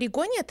 Да. В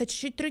Орегоне это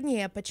чуть-чуть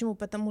труднее. Почему?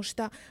 Потому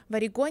что в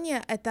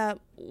Орегоне это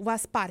у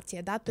вас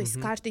партия, да, то есть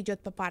каждый идет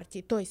по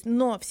партии, то есть,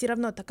 но все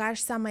равно такая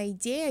же самая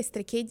идея,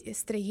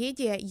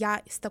 стратегия,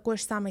 я с такой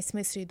же самой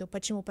смыслью иду.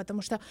 Почему?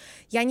 Потому что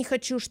я не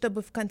хочу,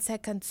 чтобы в конце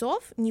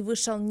концов не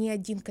вышел ни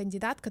один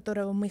кандидат,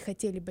 которого мы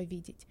хотели бы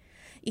видеть.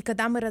 И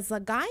когда мы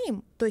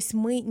разлагаем, то есть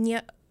мы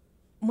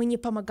не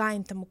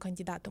помогаем тому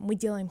кандидату, мы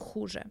делаем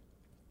хуже.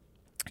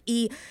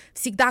 И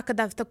всегда,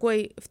 когда в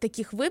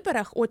таких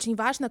выборах, очень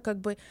важно, как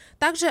бы,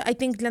 также, I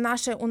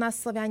think, у нас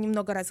славяне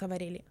много раз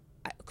говорили,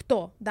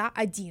 кто, да,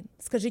 один,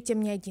 скажите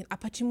мне один, а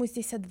почему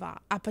здесь два,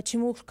 а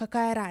почему,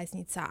 какая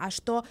разница,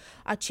 что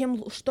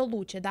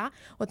лучше, да,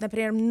 вот,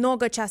 например,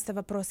 много часто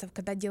вопросов,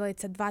 когда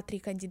делается 2-3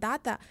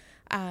 кандидата,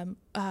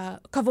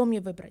 кого мне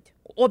выбрать,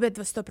 обе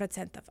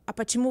 100%, а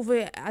почему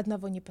вы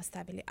одного не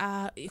поставили,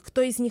 а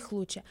кто из них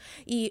лучше,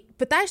 и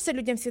пытаешься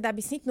людям всегда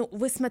объяснить, ну,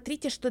 вы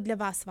смотрите, что для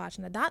вас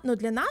важно, да, но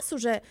для нас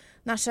уже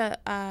наша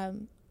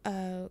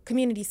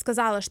комьюнити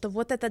сказала, что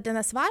вот это для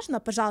нас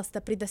важно,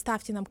 пожалуйста,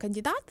 предоставьте нам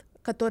кандидат,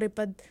 который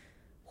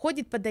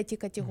подходит под эти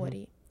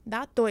категории,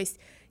 да, то есть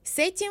с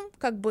этим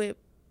как бы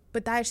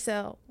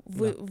пытаешься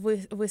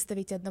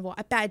выставить одного.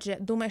 Опять же,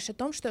 думаешь о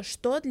том,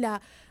 что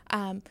для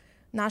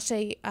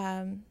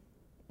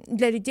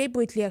для людей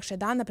будет легче,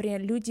 да,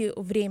 например, люди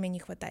времени не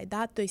хватает,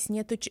 да, то есть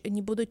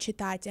не будут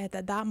читать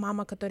это, да,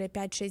 мама, которая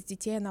 5-6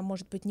 детей, она,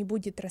 может быть, не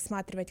будет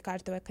рассматривать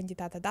каждого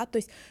кандидата, да, то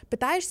есть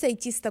пытаешься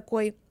идти с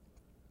такой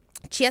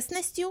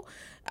честностью,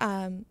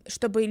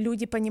 чтобы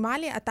люди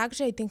понимали, а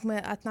также, I think, мы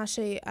от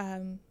нашей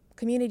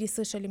комьюнити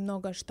слышали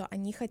много, что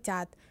они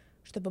хотят,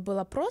 чтобы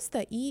было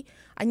просто, и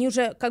они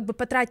уже как бы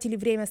потратили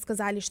время,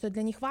 сказали, что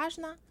для них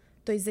важно,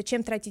 то есть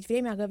зачем тратить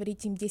время,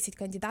 говорить им 10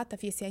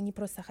 кандидатов, если они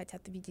просто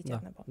хотят видеть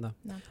одного.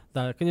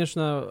 Да,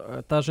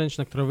 конечно, та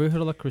женщина, которая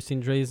выиграла,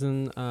 Кристин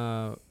Дрейзен,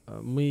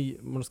 мы,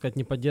 можно сказать,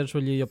 не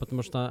поддерживали ее,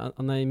 потому что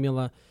она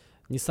имела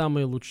не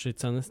самые лучшие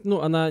ценности.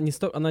 Ну, она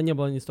не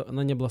была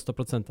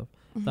 100%.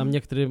 Там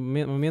некоторые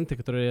моменты,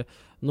 которые...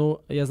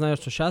 Ну, я знаю,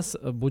 что сейчас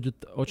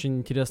будет очень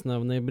интересно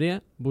в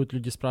ноябре. Будут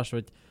люди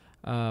спрашивать,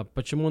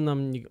 почему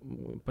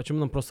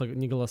нам просто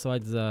не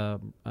голосовать за,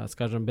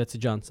 скажем, Бетси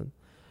Джонсон.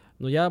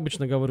 Но я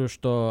обычно говорю,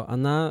 что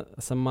она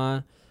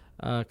сама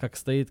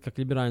стоит как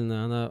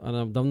либеральная.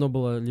 Она давно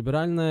была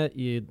либеральная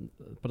и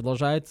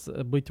продолжает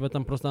быть в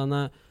этом. Просто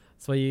она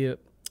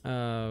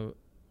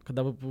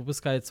когда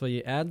выпускает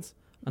свои ads,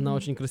 она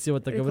очень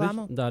красиво так говорит.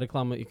 Да,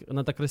 рекламу. И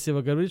она так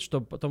красиво говорит, что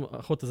потом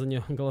охота за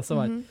нее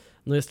голосовать.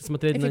 Но если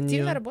смотреть на нее...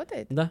 Эффективно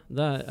работает?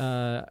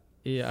 Да.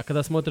 А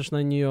когда смотришь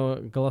на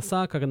нее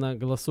голоса, как она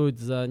голосует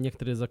за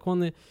некоторые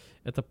законы,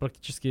 это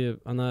практически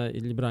она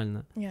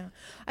либеральна.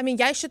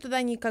 Я еще туда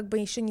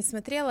еще не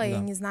смотрела, я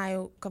не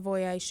знаю, кого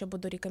я еще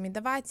буду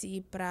рекомендовать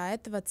и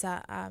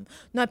проэтываться.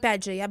 Но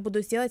опять же, я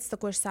буду сделать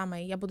такое же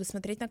самое. Я буду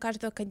смотреть на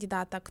каждого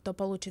кандидата, кто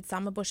получит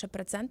самое больше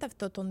процентов,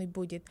 тот он и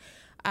будет.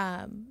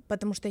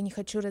 Потому что я не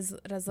хочу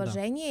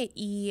разложения. Да.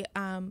 И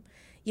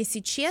если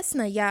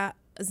честно, я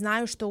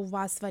знаю, что у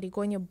вас в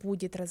Орегоне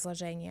будет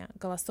разложение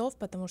голосов,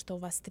 потому что у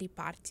вас 3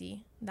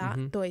 партии, да,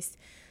 то есть,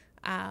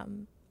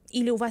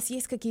 или у вас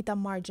есть какие-то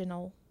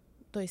marginal,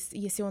 то есть,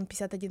 если он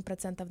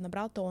 51%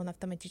 набрал, то он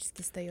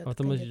автоматически встает.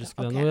 Автоматически,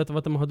 да. Но в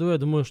этом году я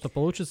думаю, что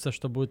получится,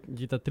 что будет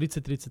где-то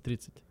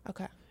 30-30-30.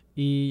 Okay.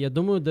 И я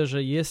думаю,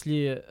 даже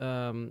если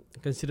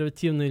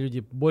консервативные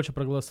люди больше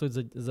проголосуют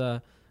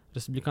за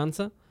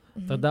республиканца,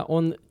 тогда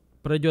он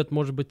пройдет,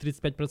 может быть,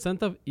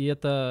 35%, и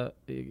это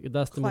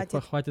даст ему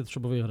хватит,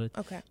 чтобы выиграть.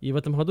 Okay. И в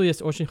этом году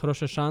есть очень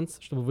хороший шанс,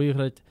 чтобы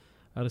выиграть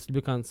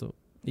республиканцу.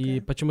 И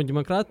почему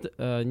демократ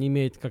не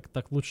имеет как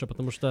так лучше?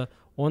 Потому что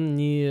он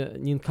не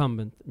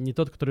incumbent, не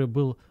тот, который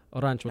был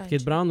раньше. Вот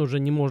Кейт Браун уже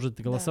не может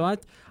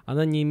голосовать,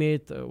 она не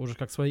имеет уже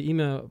как свое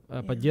имя,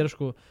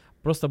 поддержку,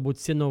 просто будут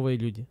все новые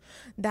люди.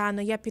 Да,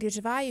 но я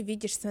переживаю,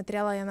 видишь,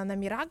 смотрела я на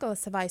номера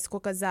голосовая,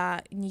 сколько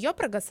за нее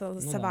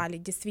проголосовали,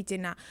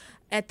 действительно,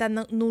 это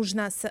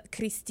нужно с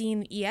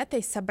Кристин и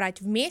этой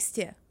собрать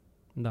вместе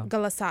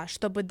голоса,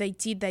 чтобы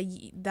дойти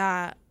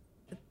до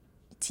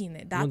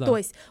Тины, да? То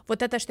есть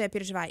вот это, что я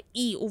переживаю.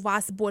 И у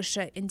вас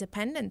больше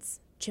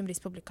independents, чем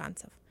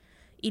республиканцев,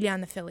 или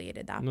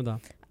unaffiliated, да? Ну да.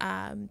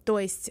 То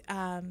есть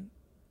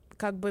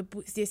как бы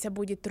здесь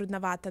будет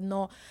трудновато,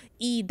 но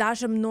и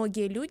даже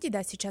многие люди,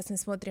 да, сейчас мы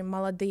смотрим,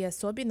 молодые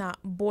особенно,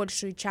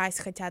 большую часть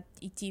хотят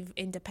идти в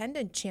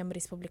independent, чем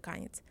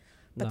республиканец.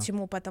 Да.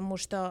 Почему? Потому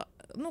что,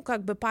 ну,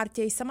 как бы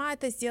партия и сама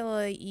это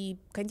сделала, и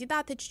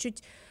кандидаты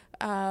чуть-чуть,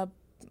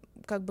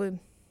 как бы,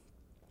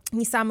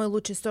 не самую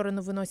лучшую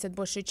сторону выносят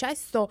большую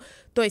часть, то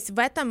есть в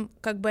этом,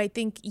 как бы, I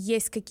think,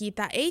 есть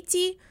какие-то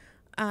эти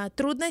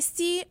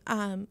трудности,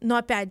 но,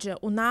 опять же,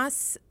 у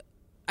нас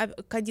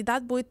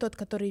кандидат будет тот,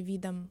 который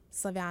видом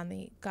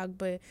славяны, как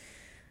бы,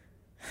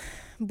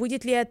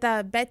 Будет ли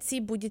это Бетси,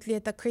 будет ли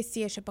это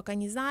Кристи, я еще пока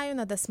не знаю,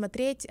 надо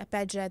смотреть.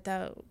 Опять же,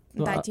 это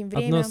дать им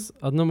время.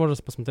 Одно можно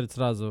посмотреть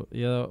сразу.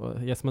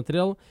 Я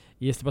смотрел,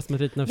 если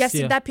посмотреть на Я все...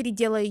 всегда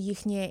переделаю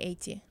ихние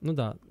эти Ну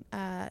да.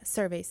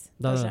 surveys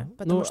Да, тоже, да.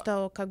 потому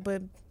что как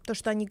бы то,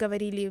 что они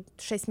говорили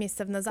 6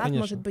 месяцев назад,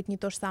 Конечно. может быть не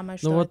то же самое,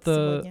 что Ну вот,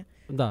 это сегодня.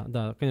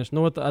 Да, конечно.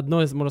 Ну вот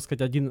одно из, можно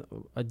сказать,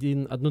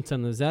 одну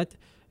цену взять.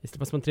 Если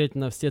посмотреть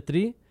на все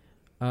три,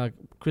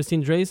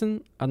 Кристин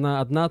Дрейзен,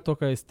 она одна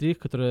только из 3,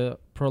 которая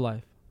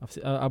pro-life,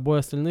 а обои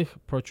остальных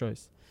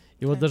pro-choice.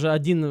 И вот даже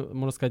один,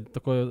 можно сказать,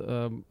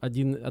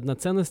 одна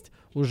ценность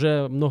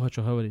уже много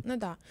чего говорит. Ну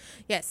да,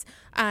 yes.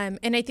 And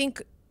I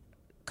think,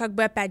 как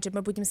бы опять же,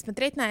 мы будем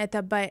смотреть на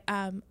это.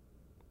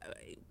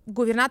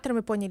 Губернатор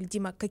мы поняли,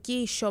 Дима,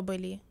 какие еще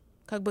были?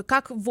 Как бы,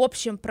 как в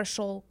общем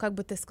прошел, как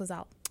бы ты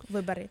сказал,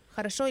 выборы?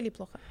 Хорошо или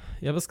плохо?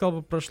 Я бы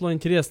сказал, прошло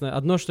интересно.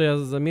 Одно, что я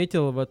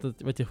заметил в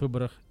этих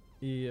выборах,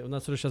 и у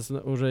нас уже сейчас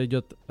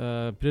идет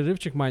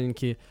перерывчик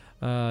маленький,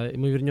 и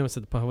мы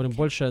вернемся, поговорим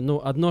больше.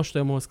 Ну, одно, что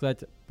я могу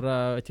сказать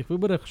про этих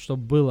выборах, что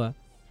было,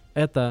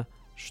 это,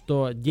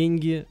 что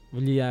деньги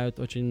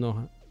влияют очень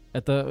много.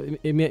 Это,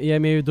 я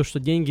имею в виду, что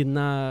деньги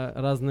на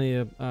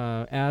разные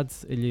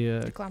ads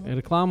или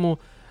рекламу,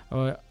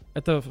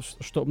 это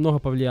что много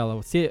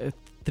повлияло. Все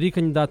 3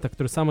 кандидата,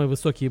 которые самые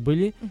высокие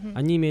были,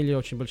 они имели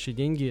очень большие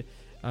деньги,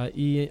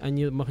 и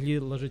они могли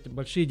ложить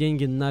большие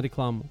деньги на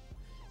рекламу.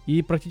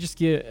 И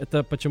практически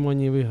это почему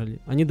они выиграли.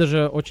 Они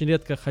даже очень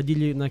редко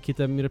ходили на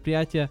какие-то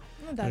мероприятия,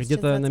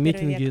 где-то на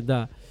митинги,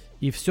 да.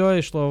 И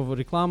все шло в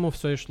рекламу,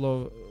 все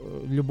шло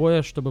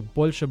любое, чтобы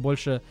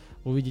больше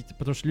увидеть,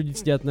 потому что люди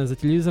сидят за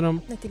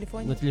телевизором,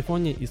 на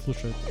телефоне и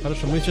слушают.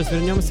 Хорошо, мы сейчас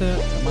вернемся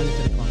к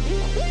маленькой рекламе.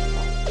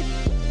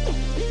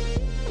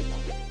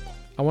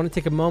 I want to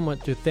take a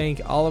moment to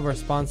thank all of our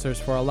sponsors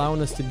for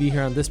allowing us to be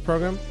here on this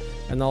program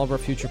and all of our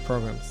future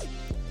programs.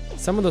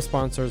 Some of those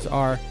sponsors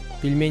are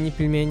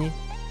Пельмени,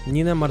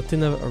 Nina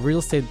Martinov, a real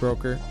estate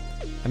broker,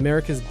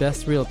 America's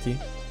Best Realty,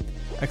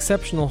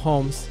 Exceptional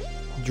Homes,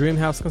 Dream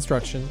House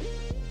Construction,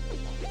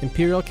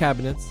 Imperial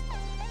Cabinets,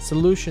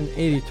 Solution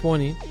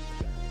 8020,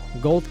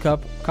 Gold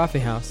Cup Coffee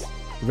House,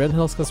 Red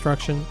Hills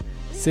Construction,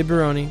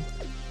 Ciberoni,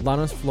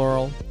 Lanos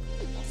Floral,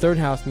 Third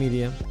House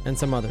Media, and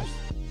some others.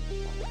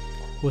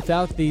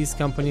 Without these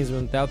companies,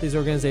 without these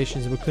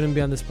organizations, we couldn't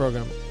be on this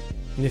program.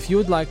 And if you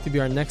would like to be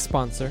our next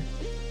sponsor,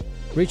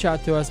 reach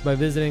out to us by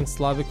visiting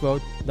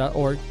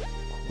slavicvote.org.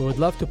 We would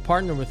love to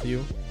partner with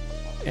you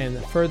and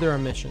further our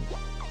mission.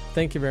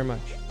 Thank you very much.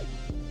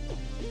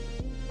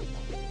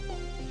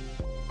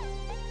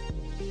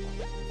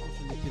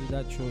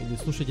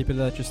 Слушайте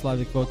передачу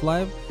Slavic Vote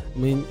Live.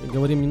 Мы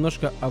говорим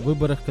немножко о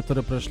выборах,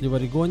 которые прошли в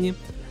Орегоне.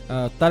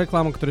 Та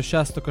реклама, которая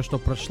сейчас только что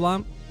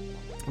прошла,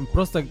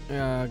 просто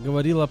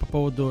говорила по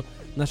поводу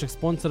наших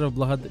спонсоров.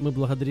 Мы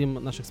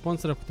благодарим наших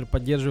спонсоров, которые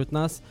поддерживают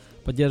нас,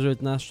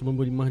 чтобы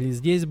мы могли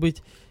здесь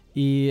быть.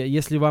 И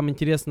если вам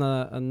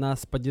интересно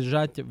нас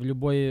поддержать в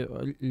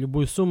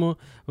любую сумму,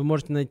 вы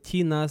можете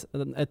найти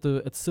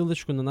эту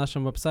ссылочку на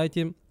нашем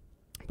веб-сайте.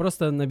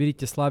 Просто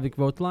наберите Slavic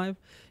Vote Live,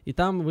 и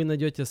там вы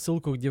найдете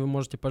ссылку, где вы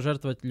можете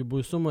пожертвовать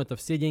любую сумму. Это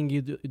все деньги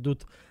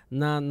идут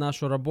на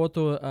нашу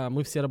работу.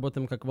 Мы все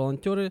работаем как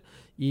волонтеры,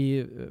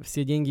 и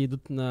все деньги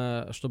идут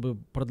чтобы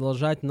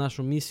продолжать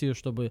нашу миссию,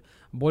 чтобы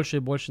больше и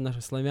больше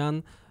наших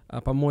славян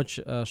помочь,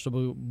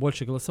 чтобы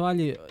больше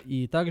голосовали,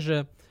 и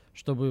также,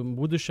 чтобы в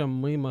будущем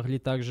мы могли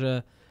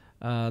также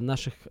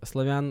наших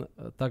славян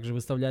также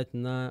выставлять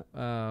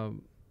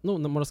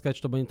можно сказать,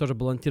 чтобы они тоже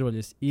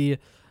волонтировались. И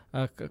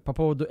по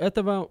поводу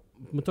этого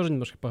мы тоже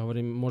немножко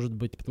поговорим, может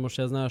быть, потому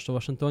что я знаю, что в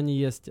Вашингтоне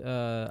есть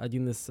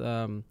один из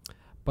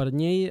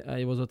парней,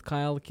 его зовут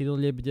Кирилл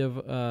Лебедев,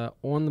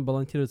 он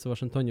балансируется в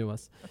Вашингтоне у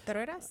вас.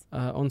 Второй раз?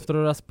 Он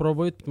второй раз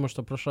пробует, потому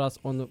что в прошлый раз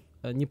он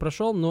не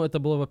прошел, но это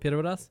было во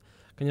первый раз.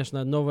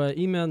 Конечно, новое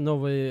имя,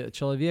 новый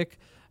человек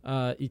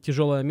и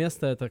тяжелое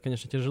место, это,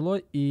 конечно, тяжело.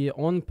 И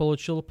он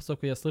получил,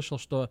 поскольку я слышал,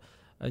 что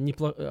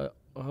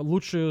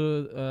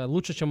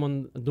лучше, чем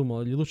он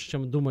думал, или лучше,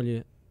 чем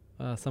думали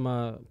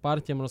сама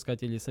партия, можно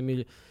сказать, или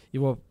сами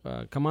его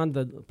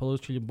команда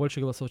получили больше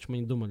голосов, чем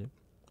они думали.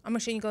 А мы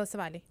еще не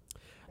голосовали?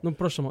 Ну, в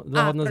прошлом,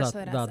 2 года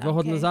назад. Да, 2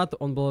 года назад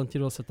он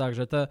балансировался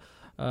также. Это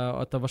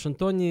в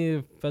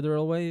Вашингтоне,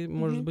 Federal Way,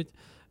 может быть.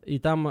 И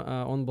там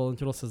он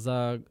балансировался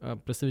за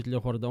представителя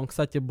города. Он,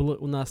 кстати, был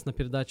у нас на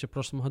передаче в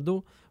прошлом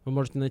году. Вы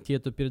можете найти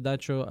эту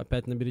передачу.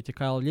 Опять наберите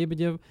Кайл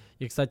Лебедев.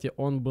 И, кстати,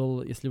 он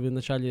был, если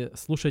вы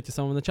слушаете с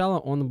самого начала,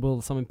 он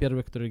был самый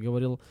первый, который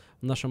говорил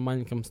в нашем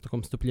маленьком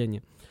таком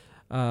вступлении.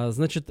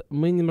 Значит,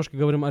 мы немножко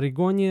говорим о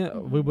Орегоне,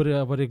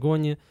 выборы в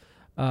Орегоне.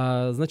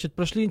 Значит,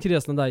 прошли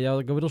интересно, да, я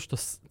говорил, что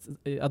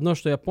одно,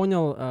 что я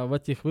понял в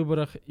этих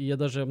выборах, и я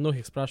даже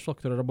многих спрашивал,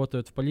 которые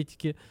работают в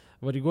политике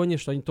в Орегоне,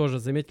 что они тоже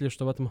заметили,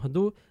 что в этом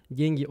году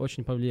деньги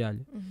очень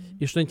повлияли.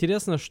 И что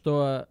интересно,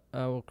 что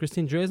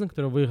Кристин Дрейзен,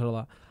 которая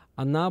выиграла,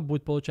 она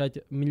будет получать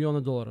 $1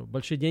 миллион,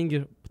 большие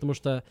деньги, потому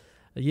что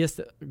есть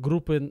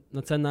группы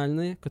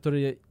национальные,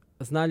 которые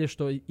знали,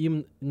 что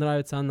им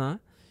нравится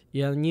она,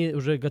 и они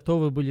уже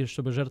готовы были,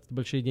 чтобы жертвовать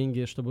большие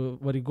деньги, чтобы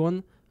в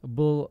Орегон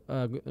был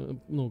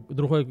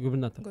другой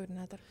губернатор.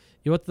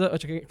 И вот это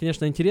очень,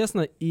 конечно,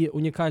 интересно и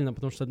уникально,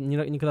 потому что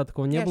никогда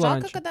такого не было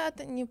жалко, раньше. когда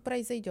это не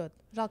произойдет.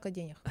 Жалко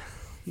денег.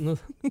 Ну,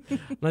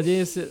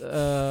 надеюсь,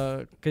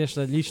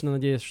 конечно, лично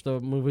надеюсь, что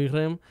мы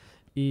выиграем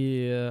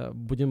и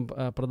будем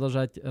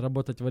продолжать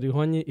работать в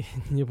Орегоне и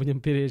не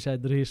будем переезжать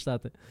в другие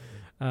штаты.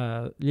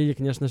 Лили,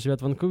 конечно, живет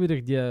в Ванкувере,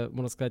 где,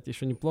 можно сказать,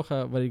 еще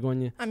неплохо в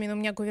Орегоне. У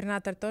меня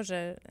губернатор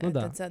тоже,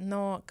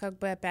 но как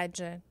бы опять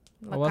же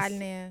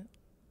локальные.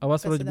 А у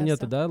вас вроде бы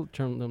нету, да,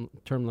 term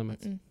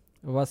limits?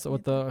 У вас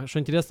вот, что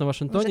интересно, в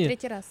Вашингтоне уже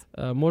 3-й раз.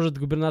 Может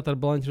губернатор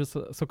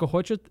балансировать сколько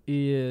хочет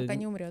и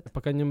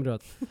пока не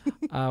умрет.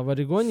 А в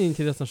Орегоне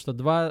интересно, что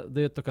 2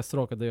 дает только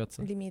срока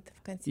дается. Лимит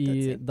в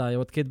Конституции. И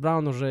вот Кейт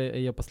Браун уже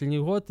ее последний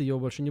год, ее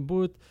больше не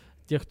будет.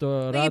 Те,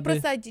 кто рады... ей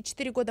просто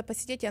 4 года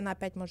посидеть, и она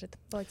опять может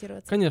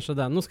баллотироваться. Конечно,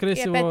 да. Ну, скорее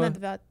всего... И опять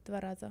на 2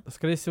 раза.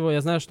 Скорее всего,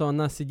 я знаю, что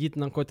она сидит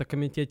на какой-то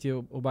комитете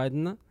у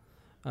Байдена.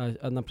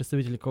 Она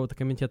представитель какого-то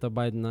комитета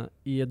Байдена.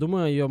 И я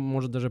думаю, ее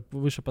может даже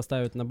выше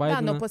поставить на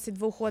Байдена. Да, но после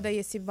 2 года,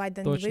 если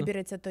Байден не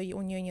выберется, то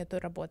у нее нету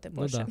работы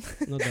больше.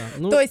 Ну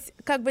да. То есть,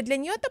 как бы для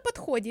нее это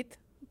подходит.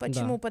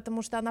 Почему? Да.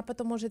 Потому что она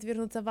потом может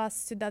вернуться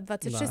вас сюда в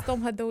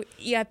 26-м году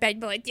и опять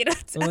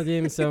баллотироваться. Ну,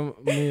 надеемся,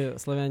 мы,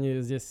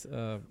 славяне, здесь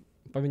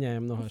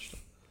поменяем много что,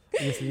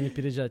 если не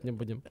переезжать не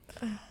будем.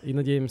 И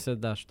надеемся,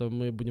 да, что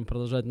мы будем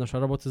продолжать нашу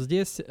работу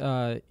здесь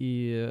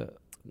и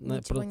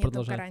ничего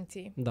нету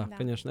гарантии. Да,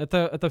 конечно.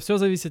 Это все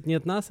зависит не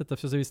от нас, это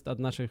все зависит от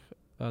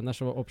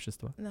нашего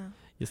общества. Да.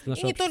 Если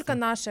и не только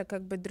наше,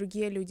 как бы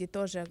другие люди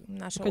тоже.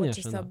 Наше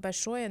общество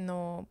большое,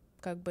 но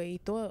как бы и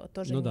то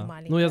тоже не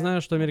маленькое. Ну, я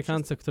знаю, что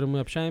американцы, с которыми мы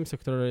общаемся,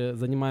 которые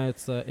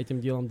занимаются этим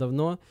делом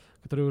давно,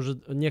 которые уже,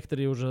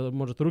 некоторые уже,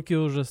 может, руки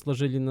уже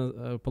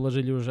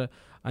положили уже,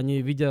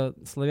 они, видя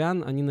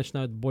славян, они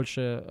начинают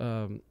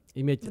больше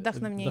иметь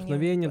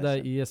вдохновение, да,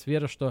 и есть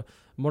вера, что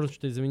можно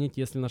что-то изменить,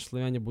 если наши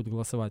славяне будут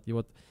голосовать. И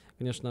вот,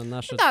 конечно,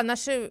 наши... Да,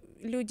 наши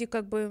люди,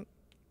 как бы,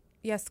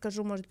 я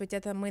скажу, может быть,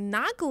 это мы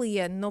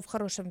наглые, но в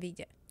хорошем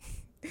виде.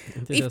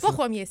 Интересно. И в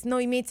плохом есть, но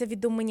имеется в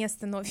виду, мы не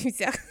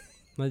остановимся.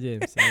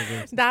 Надеемся.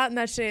 Да,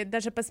 наши,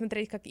 даже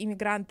посмотреть, как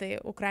иммигранты,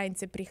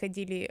 украинцы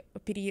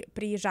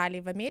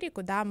приезжали в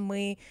Америку, да,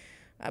 мы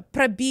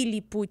пробили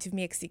путь в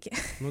Мексике.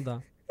 Ну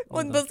да.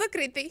 Он был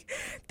закрытый.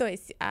 То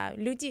есть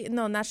люди,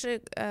 но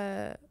наши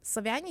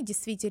славяне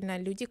действительно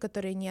люди,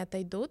 которые не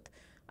отойдут.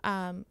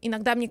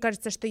 Иногда мне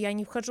кажется, что я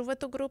не вхожу в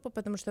эту группу,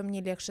 потому что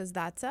мне легче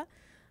сдаться.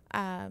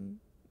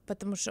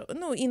 Потому что,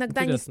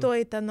 иногда интересно. Не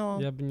стоит оно...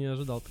 Я бы не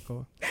ожидал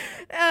такого.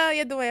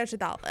 Я думаю, я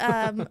ожидал.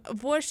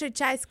 Большая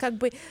часть, как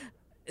бы,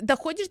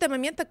 доходишь до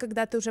момента,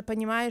 когда ты уже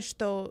понимаешь,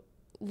 что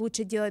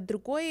лучше делать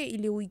другое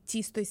или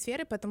уйти с той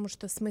сферы, потому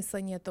что смысла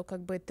нету,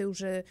 как бы ты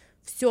уже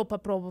все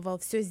попробовал,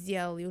 все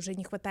сделал, и уже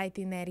не хватает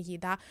энергии,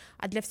 да.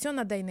 А для всего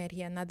надо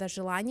энергия, надо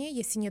желание.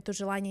 Если нету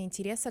желания,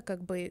 интереса,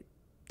 как бы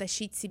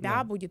тащить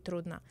себя будет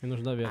трудно. И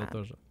нужна вера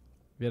тоже.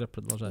 Вера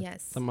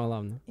продолжать. Самое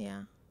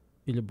главное.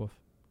 И любовь.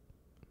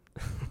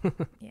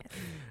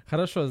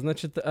 Хорошо,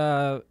 значит,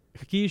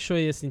 какие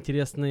еще есть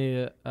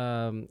интересные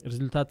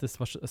результаты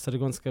с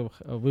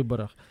орегонских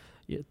выборов?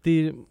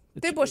 Ты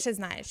больше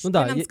знаешь. Ну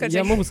да,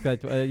 я могу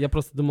сказать. Я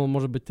просто думал,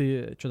 может быть,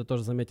 ты что-то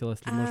тоже заметила,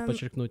 если можешь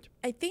подчеркнуть.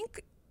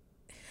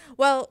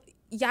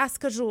 Я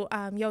скажу,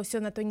 я все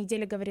на той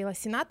неделе говорила с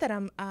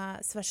сенатором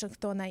с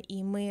Вашингтона,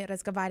 и мы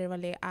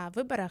разговаривали о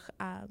выборах,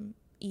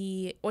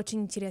 и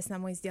очень интересно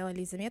мы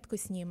сделали заметку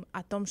с ним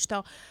о том,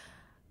 что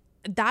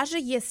даже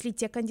если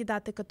те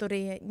кандидаты,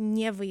 которые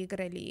не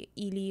выиграли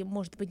или,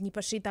 может быть, не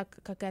пошли так,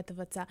 как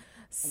этого,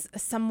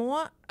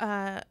 само,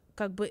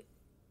 как бы,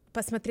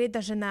 посмотреть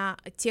даже на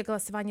те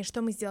голосования,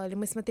 что мы сделали.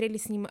 Мы смотрели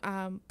с ним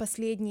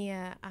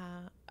последнее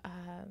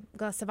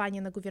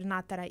голосование на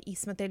губернатора и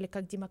смотрели,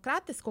 как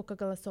демократы, сколько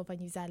голосов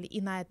они взяли,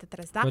 и на этот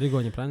раз, да? В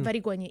Орегоне, правильно? В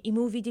Орегоне. И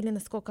мы увидели,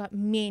 насколько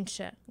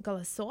меньше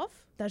голосов,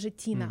 даже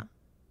Тина,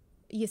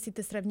 если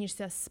ты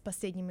сравнишься с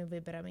последними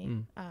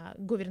выборами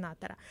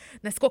губернатора,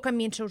 насколько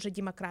меньше уже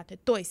демократы.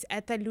 То есть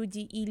это люди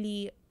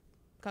или,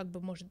 как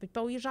бы, может быть,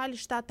 поуезжали из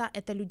штата,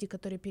 это люди,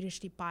 которые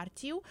перешли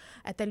партию,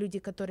 это люди,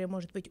 которые,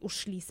 может быть,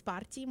 ушли с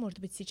партии, может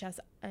быть, сейчас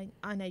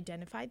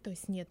unidentified, то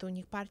есть нет у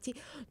них партии,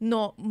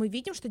 но мы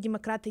видим, что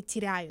демократы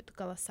теряют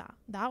голоса,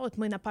 да, вот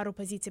мы на пару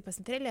позиций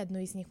посмотрели, одну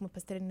из них мы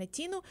посмотрели на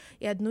Тину,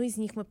 и одну из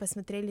них мы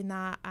посмотрели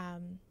на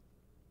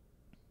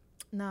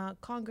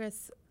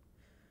Конгресс,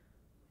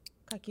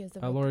 как ее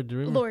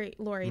зовут?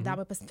 Лори, да,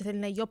 мы посмотрели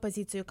на ее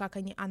позицию, как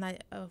она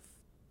в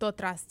тот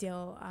раз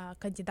делал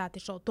кандидат и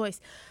шел. То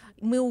есть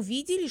мы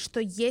увидели, что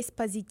есть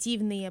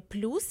позитивные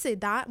плюсы,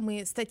 да,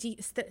 мы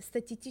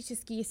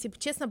статистически, если бы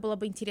честно, было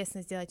бы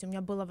интересно сделать, у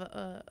меня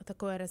было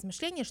такое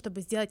размышление,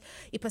 чтобы сделать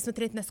и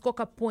посмотреть, на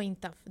сколько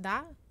поинтов,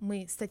 да,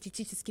 мы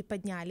статистически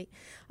подняли,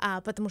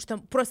 потому что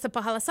просто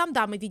по голосам,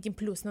 да, мы видим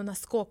плюс, но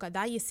насколько,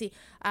 да, если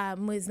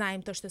мы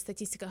знаем то, что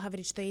статистика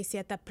говорит, что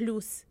если это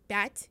плюс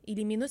 5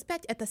 или минус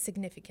 5, это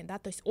significant, да,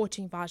 то есть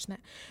очень важно.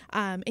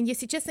 И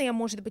если честно, я,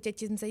 может быть,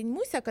 этим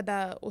займусь, а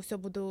когда все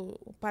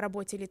буду по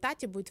работе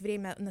летать и будет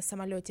время на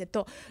самолете,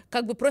 то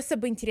как бы просто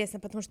бы интересно,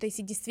 потому что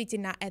если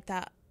действительно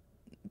это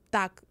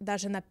так,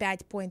 даже на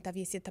 5 поинтов,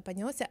 если это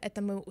поднялось,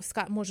 это мы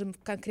можем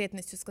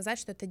конкретностью сказать,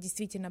 что это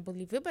действительно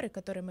были выборы,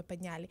 которые мы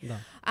подняли.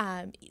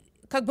 Да.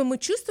 Как бы мы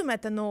чувствуем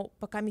это, но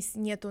пока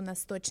нет у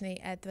нас точной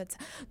этого.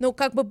 Но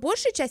как бы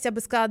большая часть, я бы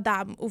сказала,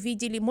 да,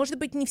 увидели, может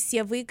быть, не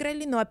все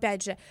выиграли, но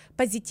опять же,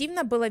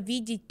 позитивно было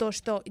видеть то,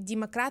 что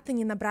демократы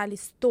не набрали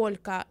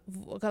столько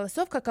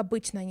голосов, как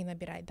обычно они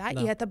набирают, да,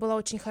 и это было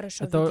очень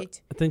хорошо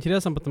видеть. Это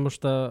интересно, потому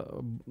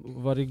что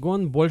в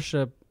Орегон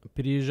больше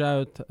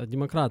переезжают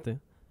демократы,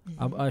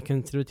 а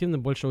консервативные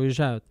больше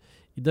уезжают.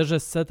 И даже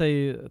с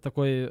этой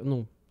такой,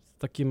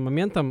 таким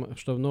моментом,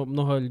 что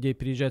много людей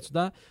переезжают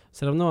сюда,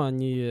 все равно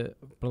они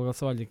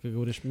проголосовали, как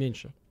говоришь,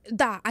 меньше.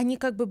 Да, они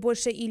как бы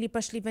больше или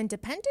пошли в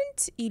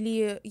Independent,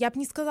 или я бы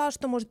не сказала,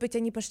 что, может быть,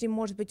 они пошли,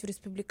 может быть, в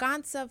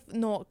республиканцев,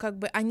 но как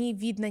бы они,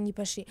 видно, не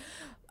пошли.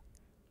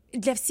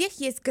 Для всех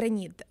есть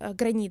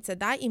граница,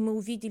 да, и мы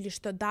увидели,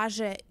 что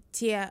даже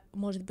те,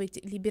 может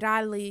быть,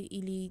 либералы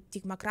или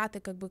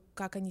демократы,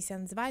 как они себя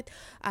называют,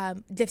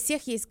 для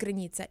всех есть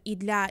граница, и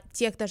для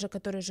тех даже,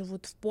 которые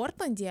живут в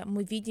Портленде,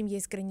 мы видим,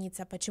 есть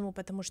граница. Почему?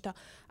 Потому что,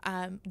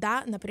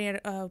 да,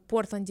 например, в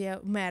Портленде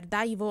мэр,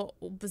 да, его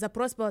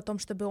запрос был о том,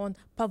 чтобы он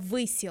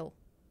повысил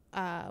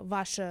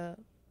вашу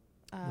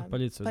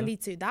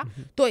полицию, да?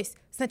 То есть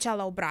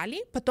сначала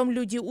убрали, потом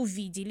люди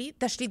увидели,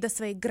 дошли до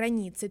своей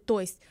границы,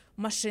 то есть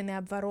машины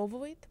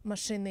обворовывают,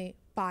 машины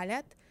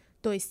палят,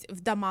 то есть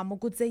в дома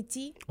могут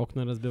зайти.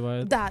 Окна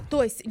разбивают. Да,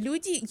 то есть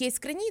люди, есть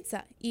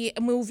граница, и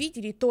мы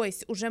увидели, то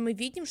есть уже мы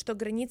видим, что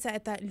граница —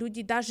 это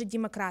люди, даже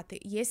демократы,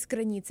 есть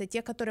граница,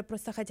 те, которые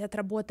просто хотят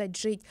работать,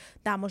 жить,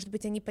 да, может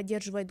быть, они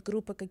поддерживают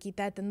группы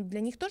какие-то, но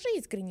для них тоже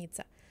есть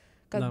граница.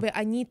 Как бы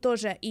они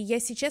тоже, и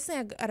если честно,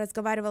 я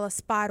разговаривала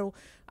с пару,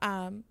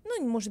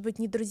 может быть,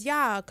 не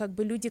друзья, а как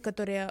бы люди,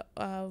 которые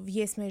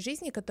есть в моей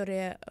жизни,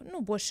 которые,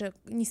 больше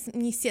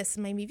не все с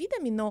моими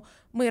видами, но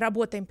мы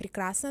работаем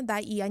прекрасно, да,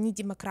 и они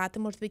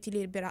демократы, может быть,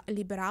 или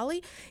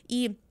либералы,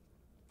 и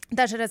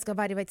даже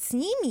разговаривать с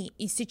ними,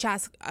 и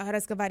сейчас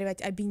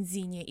разговаривать о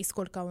бензине и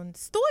сколько он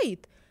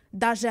стоит,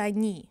 даже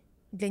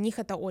для них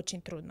это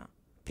очень трудно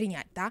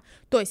принять, да,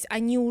 то есть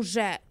они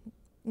уже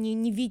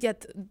не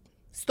видят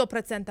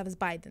 100% с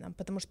Байденом,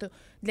 потому что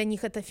для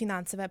них это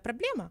финансовая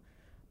проблема,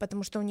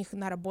 потому что у них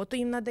на работу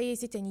им надо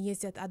ездить, они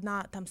ездят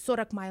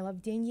 40 майлов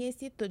в день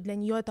ездит, то для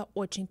нее это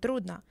очень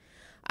трудно.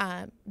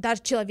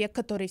 Даже человек,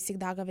 который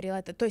всегда говорил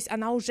это, то есть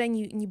она уже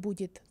не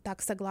будет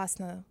так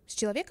согласна с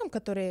человеком,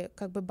 который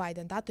как бы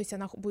Байден, да, то есть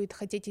она будет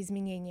хотеть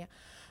изменения.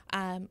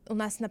 У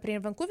нас, например,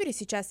 в Ванкувере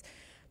сейчас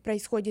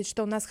происходит,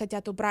 что у нас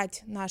хотят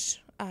убрать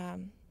наш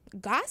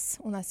газ,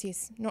 у нас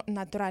есть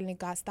натуральный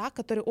газ, да,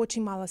 который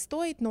очень мало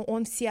стоит, но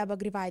он все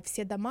обогревает,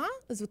 все дома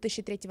с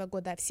 2003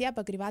 года, все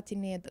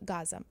обогревательные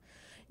газом.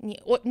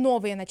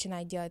 Новые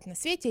начинают делать на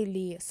свете,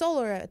 или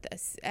solar,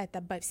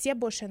 это все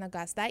больше на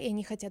газ, да, и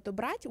они хотят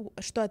убрать.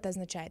 Что это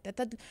означает?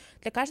 Это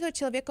для каждого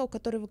человека, у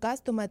которого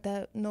газ дома,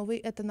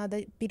 это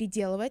надо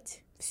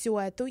переделывать всю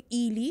эту,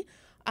 или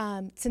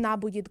цена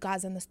будет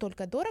газа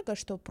настолько дорого,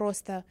 что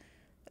просто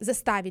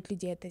заставить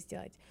людей это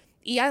сделать.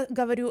 И я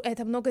говорю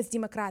это много с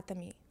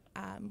демократами.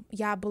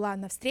 Я была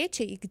на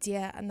встрече,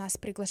 где нас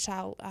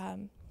приглашал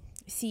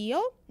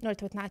CEO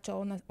Northwood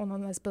Natural, он у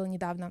нас был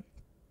недавно,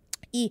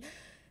 и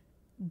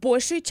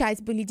большую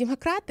часть были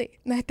демократы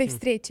на этой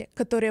встрече,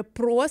 которые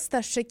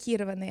просто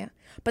шокированные,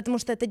 потому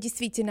что это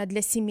действительно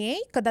для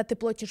семей, когда ты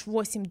платишь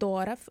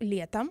 $8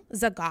 летом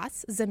за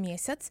газ за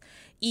месяц,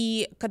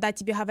 и когда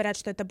тебе говорят,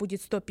 что это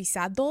будет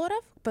 $150,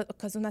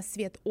 потому что у нас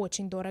свет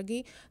очень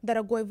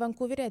дорогой в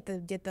Ванкувере, это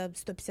где-то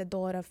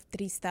 $150,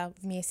 $300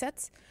 в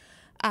месяц,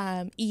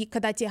 и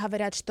когда тебе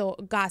говорят, что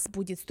газ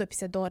будет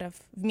 $150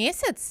 в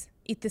месяц,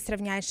 и ты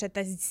сравняешь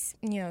это с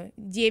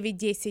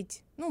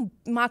 9-10,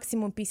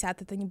 максимум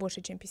 50, это не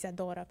больше, чем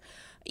 $50.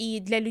 И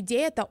для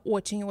людей это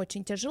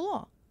очень-очень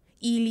тяжело.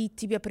 Или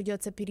тебе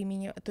придется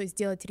то есть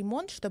сделать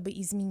ремонт, чтобы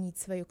изменить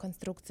свою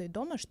конструкцию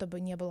дома,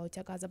 чтобы не было у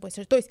тебя газа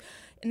больше. То есть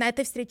на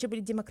этой встрече были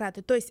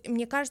демократы. То есть,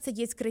 мне кажется,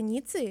 есть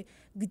границы,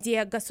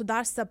 где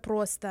государство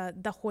просто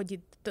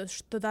доходит,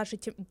 что даже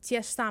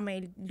те же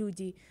самые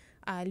люди,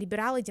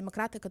 либералы,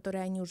 демократы,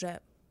 которые они уже...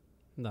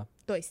 Да.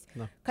 То есть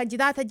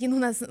кандидат один у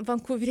нас в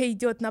Ванкувере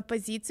идет на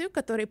позицию,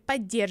 который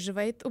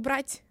поддерживает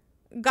убрать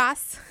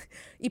газ,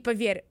 и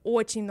поверь,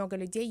 очень много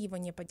людей его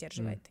не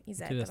поддерживает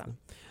из-за этого.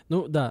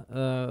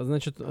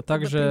 Значит,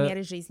 также...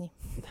 Примеры жизни.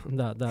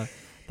 Да.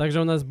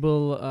 Также у нас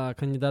был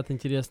кандидат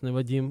интересный,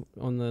 Вадим,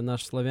 он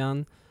наш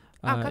славян.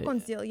 Как он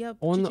сделал?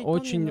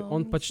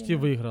 Он почти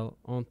выиграл.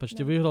 Он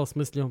почти выиграл, в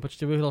смысле, он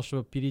почти выиграл,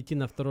 чтобы перейти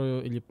на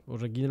вторую или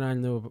уже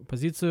генеральную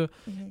позицию.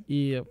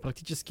 И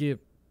практически,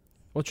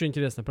 очень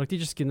интересно,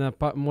 практически,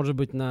 может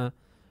быть, на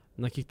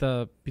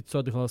каких-то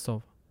 500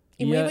 голосов.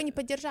 И мы его не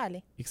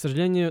поддержали. И, к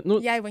сожалению...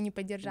 я его не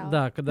поддержала.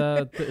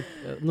 Да,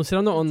 но все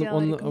равно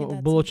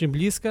он был очень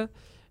близко.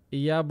 И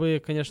я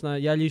бы, конечно,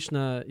 я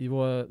лично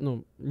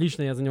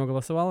я за него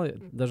голосовал,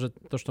 даже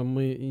то, что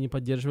мы не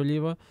поддерживали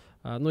его.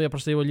 Я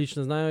просто его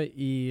лично знаю,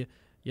 и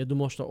я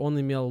думал, что он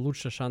имел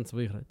лучший шанс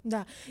выиграть.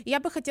 Да, я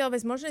бы хотела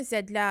возможность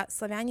взять для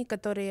славяне,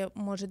 которые,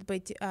 может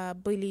быть,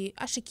 были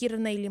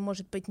шокированы или,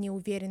 может быть, не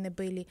уверены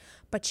были,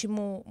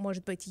 почему,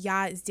 может быть,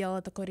 я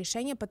сделала такое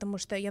решение, потому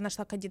что я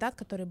нашла кандидат,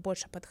 который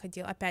больше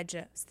подходил. Опять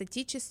же,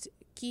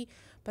 статистически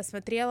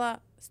посмотрела,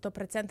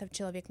 100%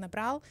 человек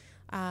набрал,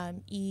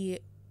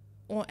 и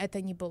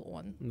это не был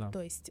он. Да.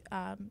 То есть,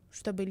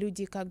 чтобы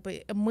люди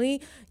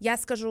я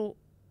скажу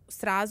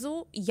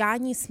сразу, я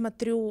не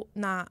смотрю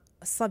на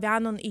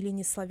славян он или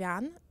не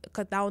славян,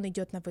 когда он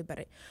идет на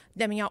выборы.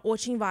 Для меня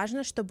очень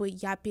важно, чтобы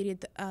я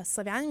перед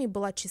славянами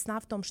была честна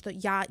в том, что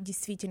я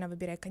действительно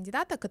выбираю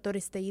кандидата,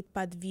 который стоит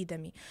под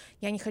видами.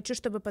 Я не хочу,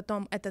 чтобы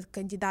потом этот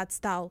кандидат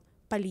стал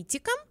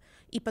политиком,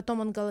 и потом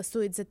он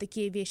голосует за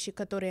такие вещи,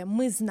 которые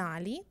мы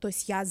знали, то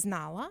есть я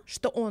знала,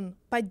 что он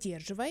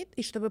поддерживает,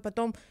 и чтобы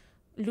потом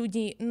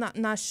люди,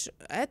 наш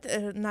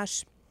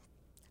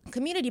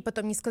комьюнити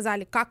потом не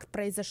сказали, как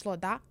произошло,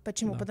 да,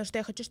 почему, потому что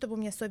я хочу, чтобы у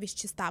меня совесть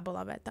чиста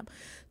была в этом,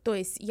 то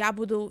есть я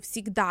буду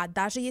всегда,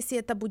 даже если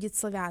это будет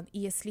славян, и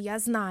если я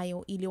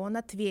знаю, или он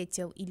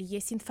ответил, или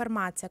есть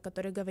информация,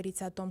 которая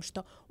говорится о том,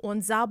 что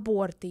он за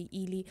аборты,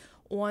 или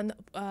он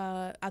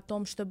о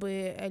том,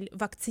 чтобы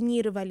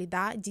вакцинировали,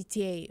 да,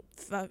 детей,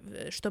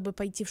 чтобы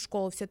пойти в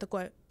школу, все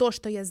такое, то,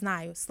 что я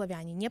знаю,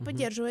 славяне не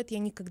поддерживают, я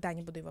никогда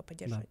не буду его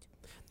поддерживать.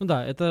 Да. Ну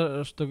да,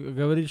 это что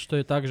говорит, что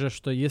и также,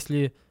 что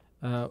если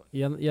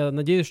я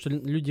надеюсь, что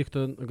люди,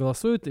 кто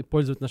голосует и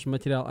пользуют наш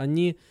материал,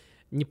 они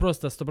не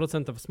просто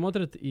 100%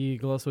 смотрят и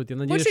голосуют. Я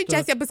надеюсь, большую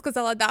часть, я бы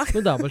сказала, да.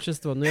 Ну да,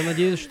 большинство. Но я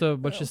надеюсь, что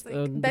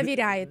большинство...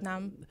 доверяет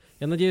нам.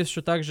 Я надеюсь,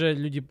 что также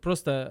люди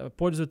просто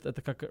пользуют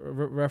это как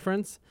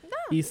reference,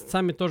 да. И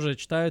сами тоже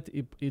читают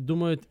и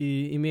думают,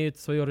 и имеют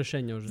свое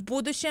решение уже. В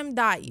будущем,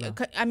 да.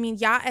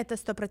 Я это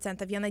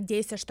 100%. Я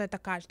надеюсь, что это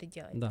каждый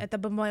делает. Да. Это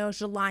бы мое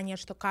желание,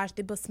 что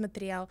каждый бы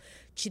смотрел,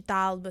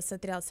 читал бы,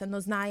 смотрелся.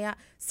 Но зная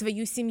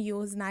свою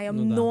семью, зная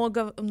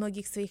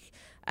многих своих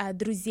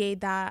друзей,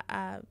 да,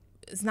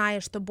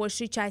 зная, что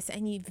большую часть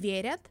они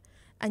верят,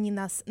 они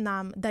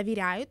нам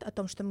доверяют о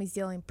том, что мы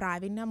сделаем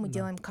правильно, мы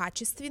делаем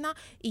качественно,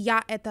 и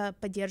я это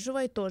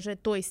поддерживаю тоже,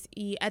 то есть,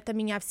 и это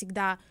меня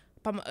всегда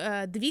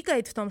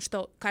двигает в том,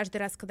 что каждый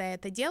раз, когда я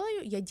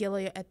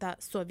делаю это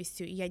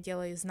совестью, и я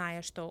делаю,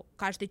 зная, что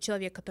каждый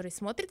человек, который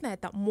смотрит на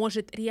это,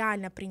 может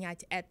реально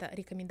принять эту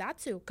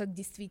рекомендацию как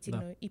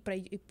действительную, и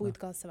будет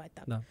голосовать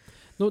так. Да.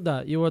 Ну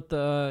да, и вот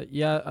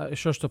я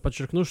еще что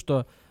подчеркну,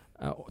 что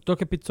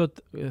только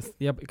 500,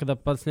 я когда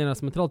последний раз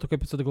смотрел, только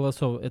 500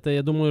 голосов. Это,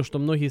 я думаю, что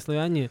многие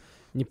славяне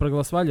не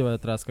проголосовали в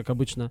этот раз, как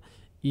обычно.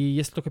 И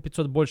если только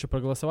 500 больше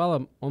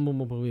проголосовало, он бы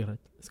мог выиграть,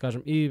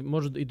 скажем. И,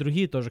 может, и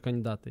другие тоже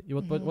кандидаты. И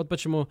вот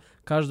почему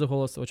каждый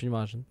голос очень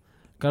важен.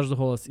 Каждый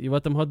голос. И в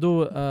этом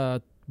году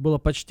было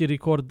почти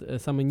рекорд,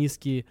 самый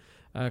низкий,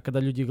 когда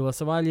люди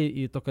голосовали,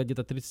 и только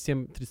где-то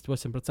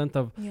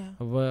 37-38%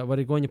 в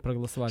Орегоне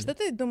проголосовали. Что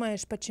ты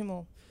думаешь,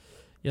 почему?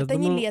 Я это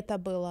думаю, не лето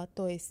было,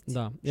 то есть...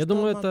 Да, я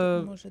думаю,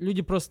 это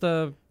люди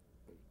просто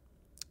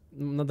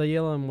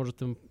надоело,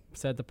 может, им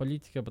вся эта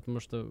политика, потому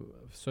что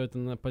все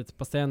это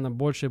постоянно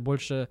больше и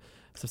больше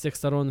со всех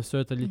сторон все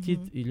это летит,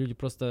 и люди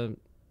просто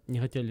не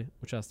хотели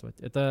участвовать.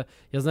 Это,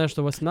 я знаю,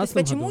 что в 2018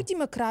 году... Почему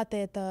демократы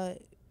это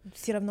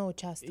все равно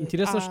участвуют?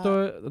 Интересно,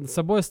 что с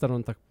обоих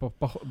сторон так...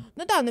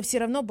 Ну да, но все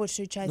равно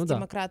большую часть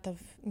демократов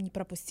не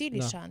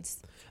пропустили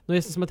шанс. Но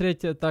если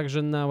смотреть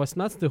также на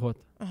 2018 год,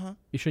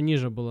 еще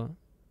ниже было.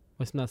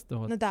 18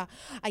 год. Ну да.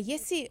 А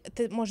если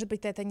ты, может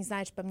быть, ты это не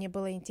знаешь, по мне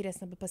было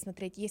интересно бы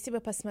посмотреть. Если бы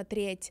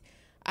посмотреть,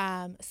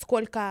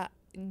 сколько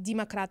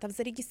демократов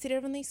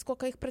зарегистрированы,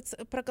 сколько их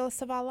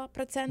проголосовало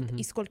процент,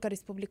 и сколько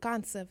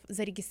республиканцев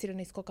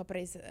зарегистрированы, сколько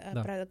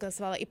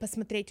проголосовало, и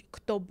посмотреть,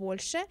 кто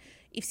больше,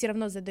 и все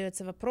равно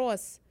задается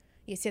вопрос,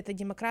 если это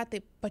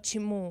демократы,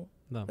 почему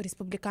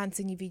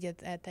республиканцы не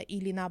видят это,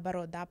 или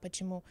наоборот, да,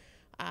 почему.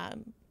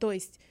 То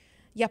есть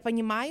я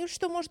понимаю,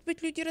 что, может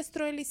быть, люди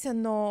расстроились,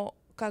 но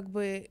как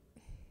бы...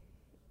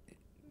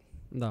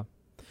 Да.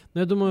 Но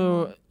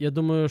я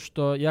думаю,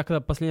 что я когда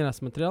последний раз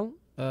смотрел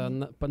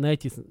на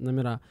эти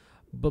номера,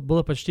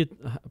 было почти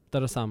то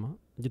же самое.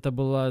 Где-то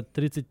было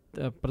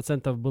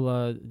 30%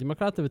 было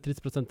демократов и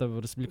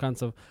 30%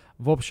 республиканцев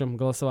в общем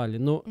голосовали.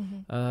 Ну,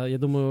 я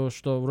думаю,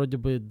 что вроде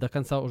бы до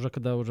конца, уже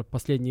когда уже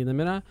последние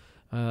номера,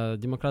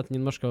 демократы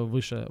немножко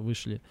выше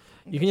вышли.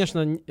 И,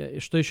 конечно,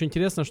 что еще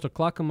интересно, что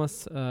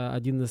Клакамас,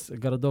 один из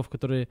городов,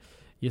 который,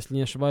 если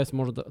не ошибаюсь,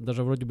 может,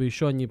 даже вроде бы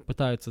еще они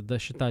пытаются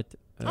досчитать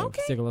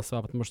все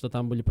голоса, потому что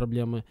там были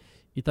проблемы.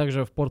 И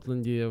также в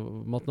Портленде,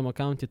 в Малтнома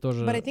Каунти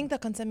тоже... But I think до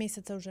конца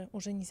месяца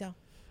уже нельзя.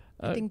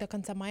 I think до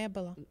конца мая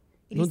было.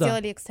 Или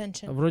сделали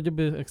extension? Вроде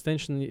бы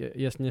extension,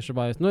 если не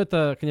ошибаюсь. Но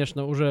это,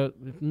 конечно, уже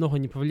много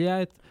не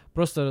повлияет.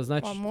 Просто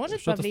значит,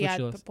 что-то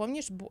случилось.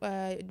 Помнишь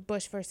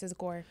Bush versus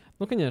Gore?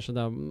 Ну, конечно,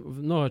 да.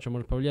 Много чего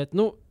может повлиять.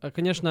 Ну,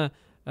 конечно,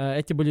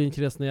 эти были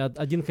интересные.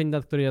 Один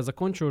кандидат, который я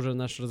закончу уже,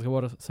 наш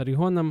разговор с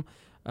Орегоном,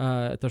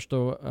 это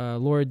что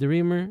Лори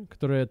Деример,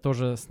 которые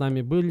тоже с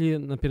нами были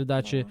на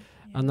передаче,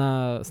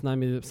 она с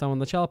нами с самого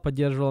начала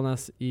поддерживала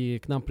нас и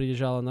к нам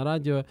приезжала на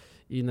радио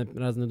и на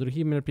разные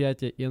другие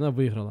мероприятия, и она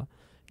выиграла.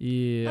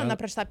 И она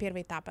прошла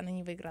первый этап, она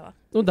не выиграла.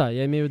 Ну да,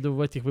 я имею в виду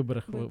в этих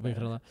выборах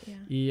выиграла.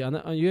 И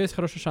у нее есть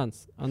хороший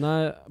шанс.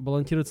 Она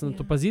баллотируется на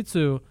ту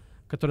позицию,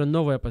 которая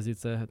новая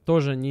позиция,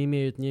 тоже не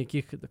имеют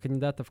никаких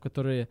кандидатов,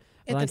 которые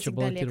это раньше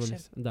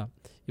баллотировались. Да.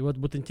 И вот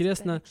будет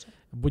интересно,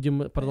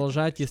 будем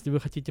продолжать. Если вы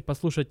хотите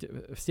послушать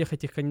всех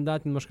этих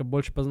кандидатов, немножко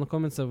больше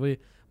познакомиться,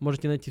 вы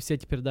можете найти все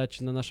эти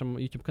передачи на нашем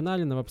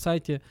YouTube-канале, на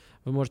веб-сайте.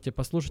 Вы можете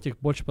послушать их,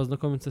 больше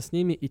познакомиться с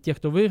ними. И те,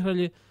 кто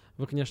выиграли,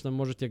 вы, конечно,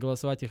 можете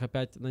голосовать их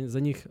опять за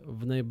них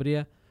в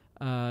ноябре,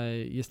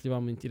 если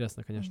вам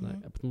интересно,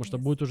 конечно. Потому что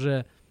будет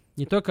уже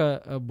не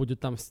только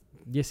будет там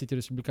 10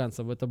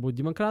 республиканцев, это будут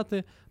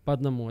демократы по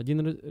одному.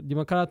 Один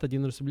демократ,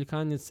 один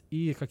республиканец,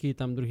 и какие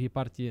там другие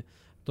партии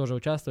тоже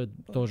участвуют,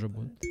 тоже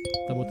будут.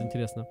 Это будет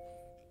интересно.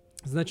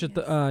 Значит,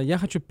 я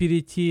хочу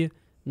перейти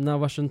на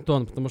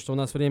Вашингтон, потому что у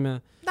нас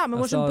время... Да, мы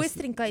осталось... можем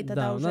быстренько, и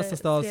тогда уже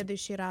в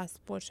следующий раз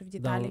больше в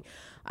детали.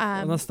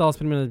 Да, у нас осталось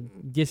примерно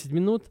 10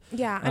 минут. У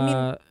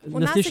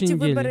нас эти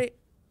выборы...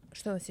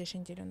 Что на следующей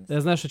неделе у нас?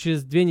 Я знаю, что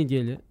через 2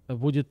 недели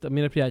будет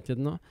мероприятие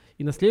одно,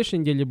 и на следующей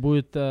неделе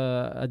будет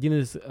один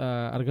из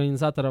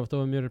организаторов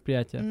того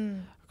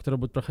мероприятия, которое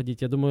будет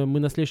проходить. Я думаю, мы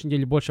на следующей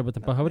неделе больше об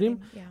этом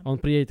поговорим. Он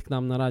приедет к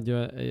нам на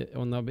радио,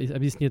 он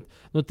объяснит.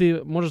 Но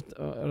ты, может,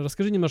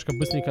 расскажи немножко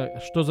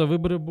быстренько, что за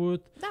выборы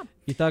будут,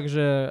 и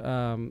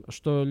также,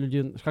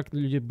 как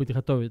люди будут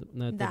готовы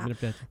на это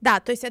мероприятие.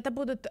 Да, то есть это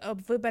будут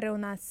выборы у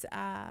нас...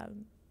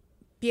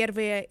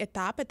 Первый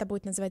этап, это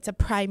будет называться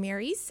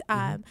primaries,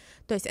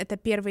 то есть это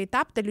первый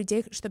этап для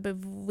людей, чтобы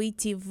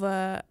выйти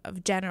в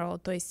general,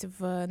 то есть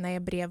в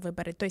ноябре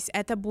выборы. То есть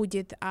это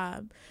будет,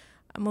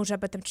 мы уже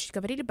об этом чуть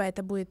говорили,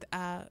 это будет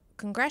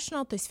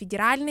congressional, то есть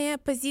федеральные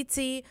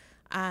позиции,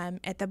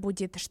 это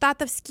будет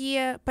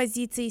штатовские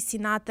позиции,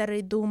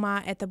 сенаторы,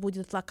 дума, это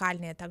будут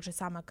локальные, так же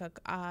самое, как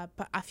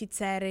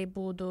офицеры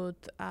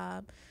будут...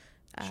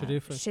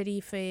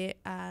 Шерифы,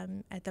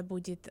 это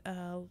будет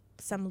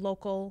some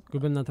local...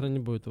 Губернатора не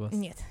будет у вас?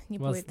 Нет, не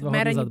будет.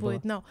 Мэра не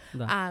будет, но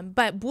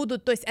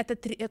будут, то есть это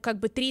как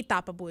бы 3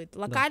 этапа будет.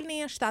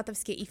 Локальные,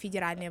 штатовские и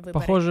федеральные выборы.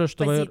 Похоже,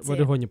 что в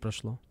Орегоне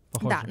прошло.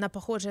 Да,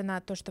 похоже на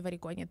то, что в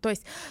Орегоне. То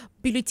есть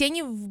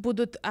бюллетени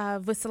будут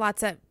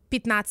высылаться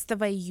 15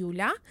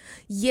 июля.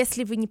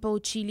 Если вы не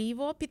получили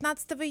его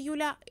 15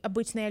 июля,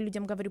 обычно я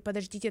людям говорю,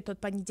 подождите тот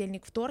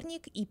понедельник,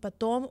 вторник, и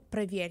потом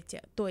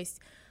проверьте. То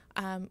есть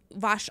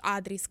ваш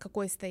адрес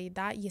какой стоит,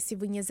 да, если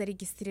вы не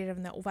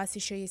зарегистрированы, у вас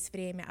еще есть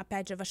время.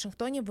 Опять же, в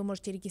Вашингтоне вы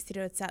можете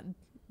регистрироваться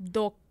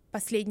до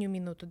последнюю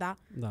минуту, да?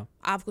 Да.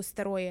 Август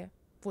 2,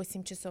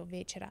 8 часов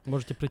вечера.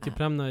 Можете прийти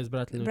прямо на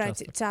избирательный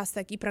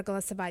участок и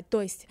проголосовать.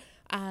 То есть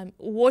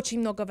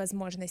очень много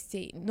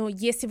возможностей. Но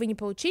если вы не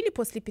получили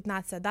после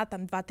 15, да,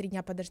 там 2-3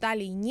 дня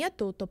подождали и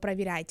нету, то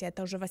проверяйте.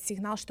 Это уже вас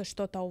сигнал, что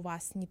что-то у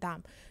вас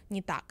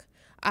не так.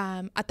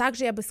 А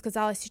также я бы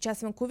сказала, сейчас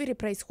в Ванкувере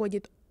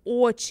происходит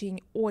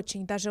очень,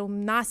 даже у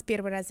нас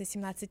первый раз за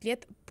 17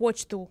 лет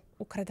почту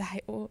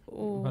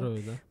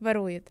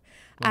воруют.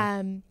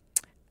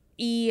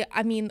 И,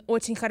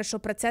 очень хорошо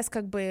процесс,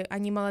 как бы,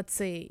 они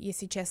молодцы,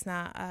 если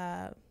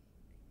честно,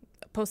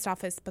 Post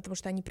Office, потому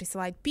что они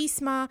присылают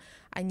письма,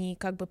 они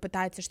как бы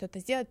пытаются что-то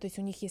сделать, то есть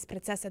у них есть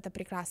процесс, это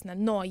прекрасно.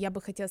 Но я бы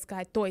хотела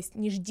сказать, то есть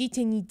не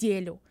ждите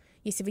неделю,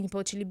 если вы не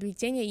получили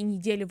бюллетени, и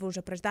неделю вы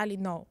уже прождали,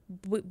 но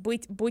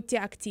будьте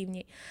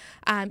активней.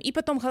 И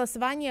потом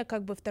голосование,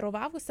 как бы 2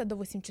 августа до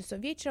 8 часов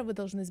вечера вы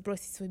должны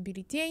сбросить свой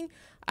бюллетень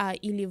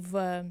или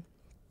в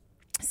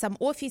сам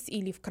офис,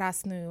 или в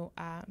красную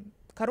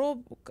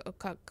коробку,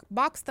 как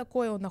бакс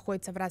такой, он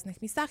находится в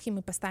разных местах, и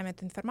мы поставим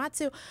эту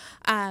информацию.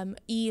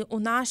 И у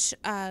наш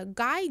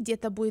гай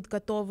где-то будет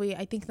готовый,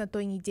 I think, на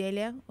той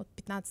неделе, от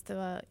 15,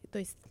 то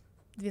есть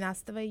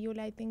 12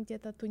 июля, I think,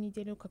 где-то ту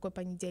неделю, какой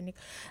понедельник,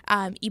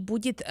 и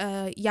будет,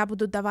 я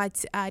буду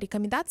давать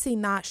рекомендации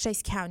на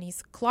 6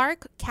 counties: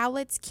 Clark,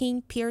 Cowlitz,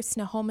 King, Pierce,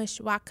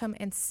 Snohomish, Whatcom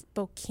и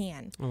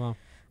Spokane.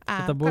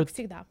 Это будет, как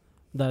всегда.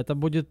 Да, это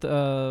будет,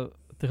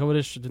 ты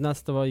говоришь,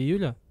 12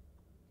 июля?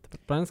 Ты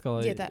правильно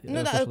сказала? Где-то,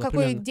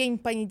 какой день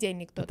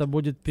понедельник? Это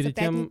будет перед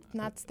тем...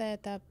 15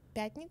 это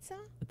пятница?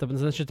 Это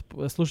значит,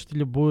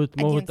 слушатели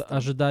могут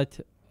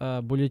ожидать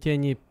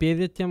бюллетени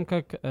перед тем,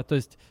 как, то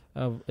есть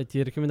эти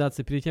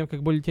рекомендации перед тем,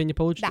 как бюллетени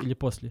получат, или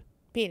после?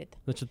 Перед.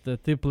 Значит,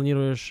 ты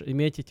планируешь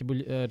иметь эти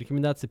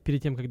рекомендации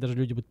перед тем, как даже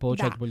люди будут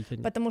получать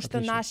бюллетени? Потому что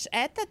наш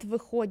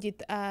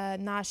выходит,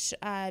 наш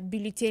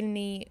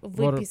бюллетенный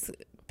выпис,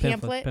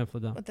 памфлет,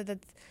 да. вот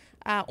этот,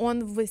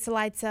 он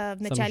высылается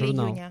в начале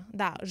июня.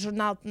 Да,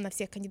 журнал на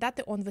всех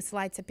кандидатов, он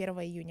высылается 1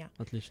 июня.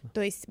 Отлично.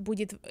 То есть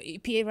будет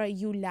 1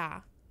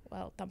 июля.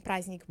 Там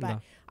праздник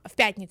в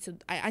пятницу.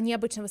 Они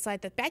обычно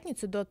высылают в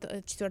пятницу до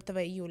 4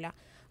 июля.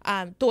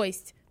 То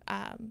есть,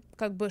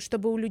 как бы,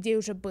 чтобы у людей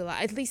уже было.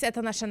 At least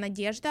это наша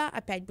надежда.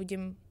 Опять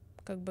будем,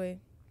 как бы,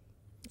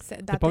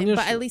 даты, помнишь,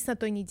 at least на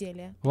той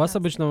неделе. У вас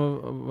обычно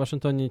в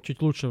Вашингтоне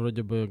чуть лучше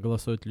вроде бы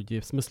голосуют люди,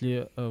 в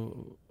смысле,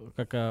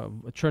 как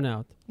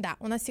turnout. Да,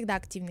 у нас всегда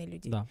активные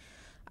люди. Да.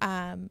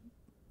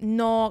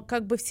 Но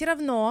как бы все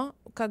равно,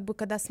 как бы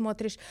когда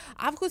смотришь,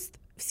 август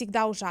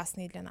всегда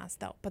ужасный для нас,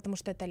 да, потому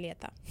что это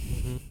лето.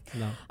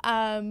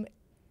 Да.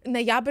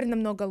 Ноябрь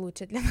намного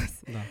лучше для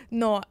нас. Да.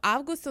 Но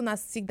август у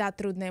нас всегда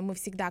трудный, мы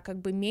всегда как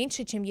бы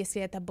меньше, чем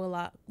если это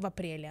было в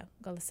апреле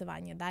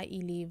голосование, да,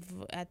 или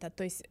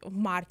то есть в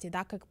марте,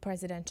 да, как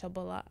presidential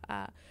было,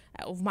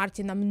 в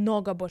марте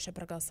намного больше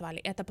проголосовали.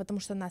 Это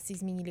потому что у нас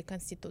изменили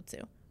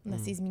конституцию. У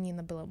нас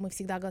изменено было. Мы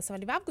всегда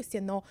голосовали в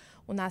августе, но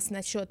у нас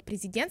насчет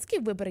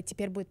президентских выборов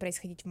теперь будет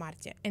происходить в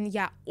марте. И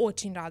я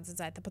очень рада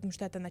за это, потому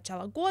что это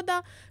начало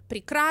года,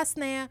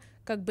 прекрасное,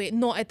 как бы,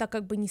 но это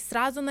как бы не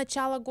сразу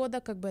начало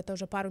года, как бы это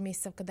уже пару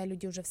месяцев, когда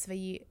люди уже в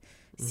свои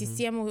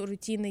системы,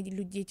 рутины,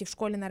 дети в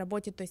школе, на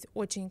работе, то есть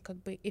очень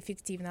как бы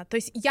эффективно. То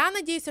есть я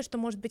надеюсь, что,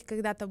 может быть,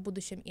 когда-то в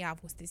будущем и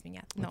август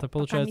изменят. Это,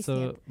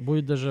 получается,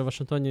 будет даже в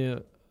Вашингтоне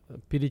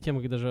перед тем,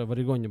 как даже в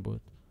Орегоне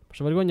будет. Потому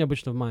что в Орегоне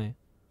обычно в мае.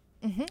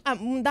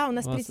 Да, у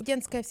нас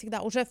президентская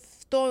всегда. Уже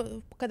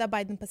когда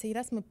Байден последний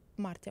раз, мы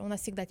в марте. У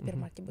нас всегда теперь в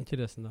марте будет.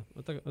 Интересно,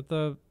 да.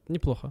 Это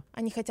неплохо.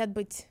 Они хотят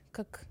быть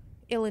как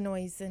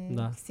Иллинойс и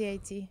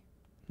CIT.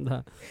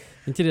 Да.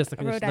 Интересно,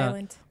 конечно, да.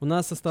 У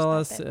нас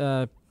осталось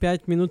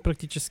 5 минут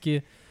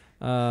практически.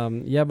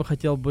 Я бы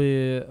хотел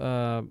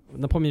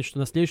напомнить, что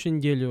на следующую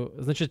неделю,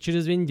 значит,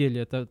 через 2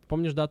 недели,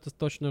 помнишь дату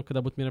точную,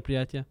 когда будет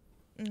мероприятие?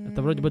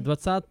 Это вроде бы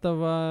 20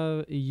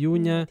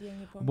 июня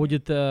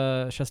будет,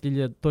 сейчас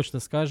Лилия точно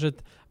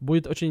скажет,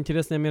 будет очень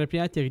интересное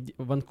мероприятие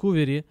в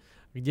Ванкувере,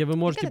 где вы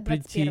можете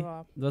прийти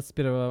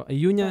 21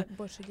 июня.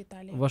 Больше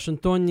деталей. В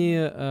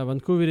Вашингтоне, в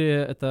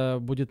Ванкувере это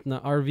будет на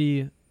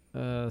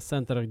RV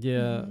центр,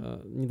 где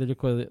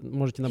недалеко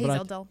можете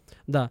набрать.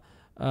 Да.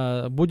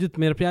 Будет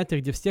мероприятие,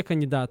 где все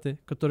кандидаты,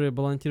 которые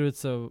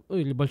баллотируются,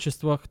 или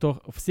большинство,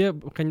 все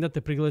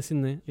кандидаты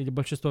приглашены, или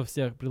большинство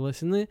всех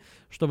приглашены,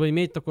 чтобы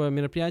иметь такое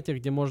мероприятие,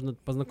 где можно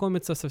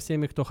познакомиться со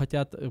всеми, кто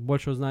хотят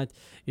больше узнать.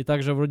 И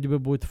также вроде бы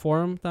будет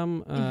форум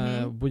там,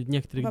 будет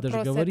некоторые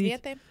даже говорить.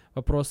 Ответы.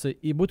 Вопросы.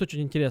 И будет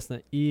очень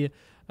интересно. И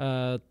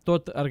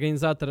тот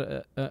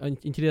организатор,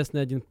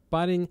 интересный один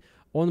парень,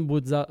 он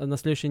будет на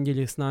следующей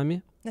неделе с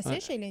нами. На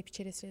следующей или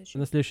через следующую?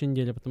 На следующей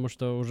неделе, потому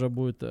что уже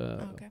будет,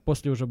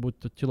 после уже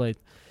будет too late.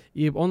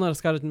 И он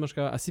расскажет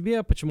немножко о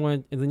себе, почему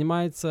он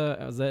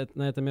занимается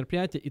на этом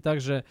мероприятии, и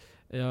также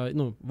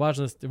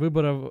важность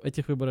выборов,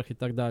 этих выборов и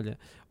так далее.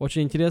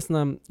 Очень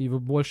интересно, и вы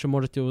больше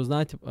можете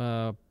узнать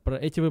про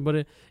эти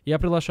выборы. Я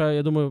приглашаю,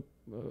 я думаю,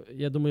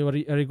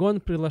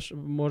 Орегон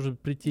может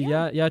прийти.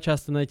 Yeah. Я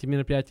часто на эти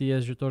мероприятия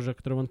езжу тоже,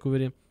 которые в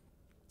Ванкувере.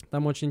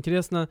 Там очень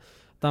интересно.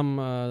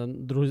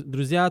 Там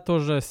друзья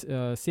тоже,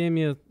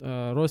 семьи,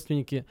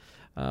 родственники.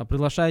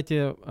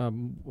 Приглашайте.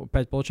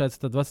 Опять получается,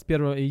 это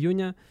 21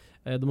 июня.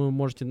 Я думаю, вы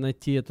можете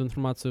найти эту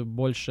информацию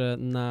больше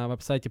на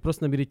веб-сайте.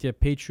 Просто наберите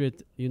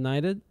Patriot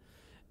United.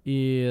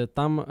 И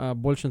там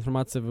больше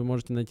информации вы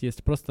можете найти,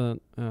 если просто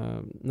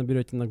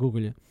наберете на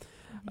Гугле.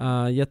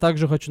 Я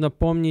также хочу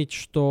напомнить,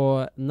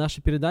 что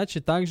наши передачи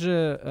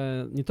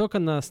также не только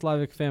на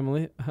Slavic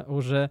Family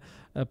уже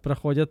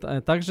проходят,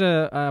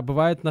 также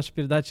бывают наши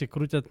передачи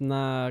крутят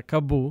на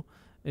Кабу.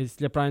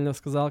 Если я правильно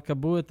сказал,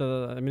 Кабу —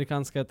 это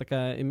американская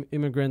такая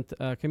immigrant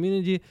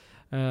community,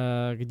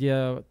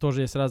 где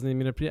тоже есть разные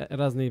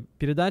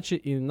передачи,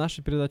 и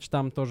наши передачи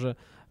там тоже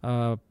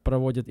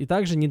проводят. И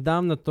также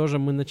недавно тоже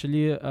мы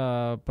начали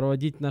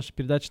проводить наши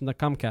передачи на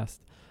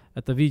Comcast.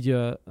 Это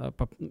видео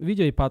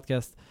и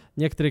подкаст.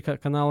 Некоторые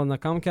каналы на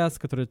Comcast,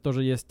 которые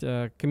тоже есть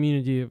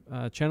community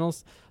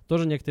channels,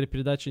 тоже некоторые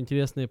передачи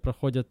интересные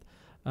проходят.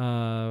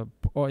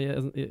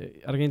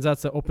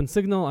 Организация Open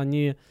Signal,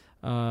 они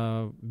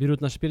берут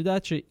наши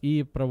передачи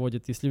и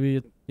проводят. Если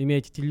вы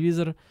имеете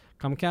телевизор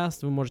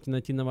Comcast, вы можете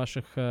найти на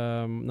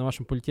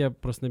вашем пульте,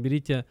 просто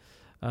наберите.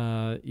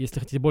 Если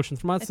хотите больше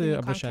информации,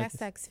 обращайтесь.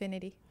 Это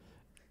не Comcast,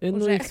 а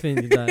Xfinity.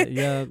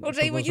 Xfinity, да.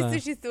 Уже его не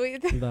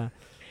существует. Да.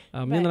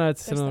 Мне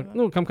нравится все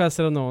равно. Comcast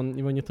все равно,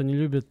 его никто не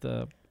любит.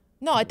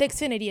 Но это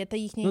Xfinity, это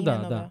их имя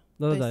новое.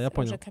 Да, я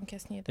понял.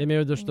 Я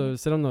имею в виду, что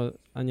все равно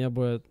они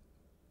обои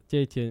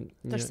те.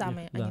 То же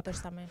самое, они то же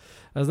самое.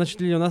 Значит,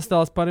 Лилия, у нас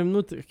осталось пару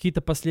минут.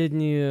 Какие-то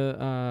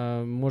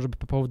последние, может быть,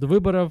 по поводу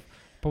выборов,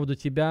 по поводу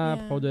тебя,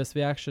 по поводу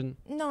SV Action?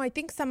 I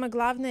think самое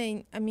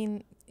главное,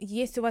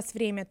 есть у вас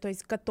время, то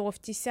есть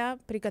готовьтесь,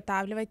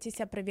 приготавливайтесь,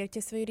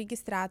 проверьте свою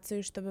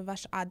регистрацию, чтобы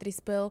ваш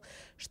адрес был,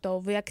 что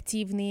вы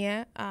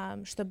активнее,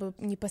 чтобы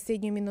не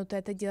последнюю минуту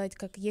это делать,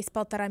 как есть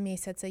 1,5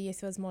 месяца,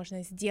 есть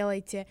возможность,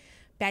 сделайте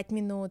 5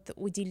 минут,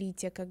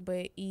 уделите,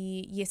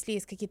 и если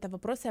есть какие-то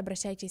вопросы,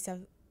 обращайтесь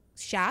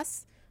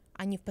сейчас,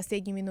 а не в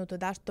последнюю минуту,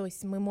 да, то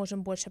есть мы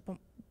можем больше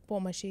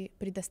помощи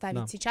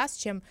предоставить сейчас,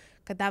 чем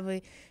когда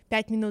вы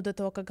 5 минут до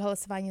того, как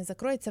голосование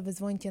закроется, вы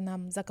звоните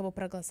нам, за кого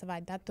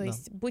проголосовать, да, то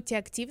есть будьте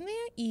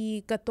активные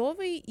и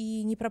готовы,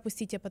 и не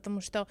пропустите, потому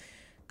что,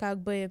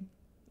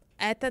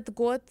 этот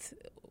год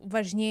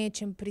важнее,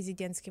 чем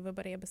президентские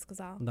выборы, я бы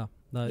сказала. Да.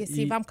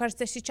 Если вам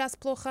кажется сейчас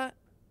плохо,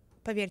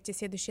 поверьте,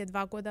 следующие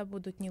 2 года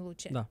будут не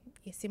лучше, Да.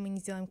 если мы не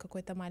сделаем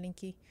какой-то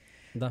маленький.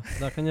 Да,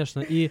 конечно.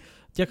 И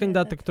те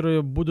кандидаты,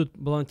 которые будут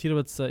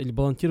баллотироваться или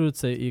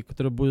баллотируются, и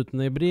которые будут в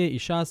ноябре и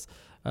сейчас,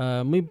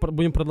 мы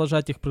будем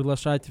продолжать их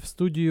приглашать в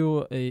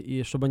студию,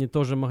 и чтобы они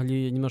тоже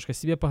могли немножко о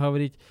себе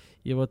поговорить.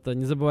 И вот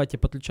не забывайте,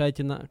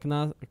 подключайте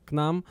к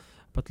нам,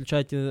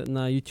 подключайте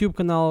на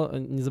YouTube-канал,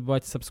 не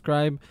забывайте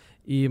subscribe,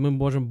 и мы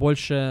можем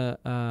больше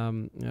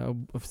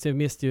все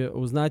вместе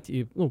узнать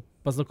и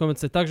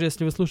познакомиться. Также,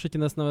 если вы слушаете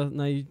нас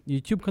на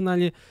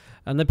YouTube-канале,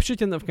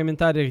 напишите в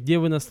комментариях, где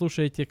вы нас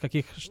слушаете, в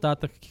каких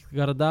штатах, в каких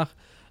городах,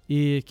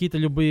 и какие-то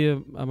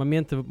любые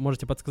моменты вы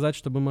можете подсказать,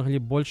 чтобы мы могли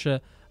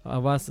больше о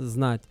вас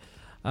знать.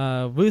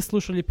 Вы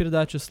слушали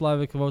передачу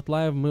Slavic Vote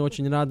Live. Мы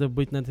очень рады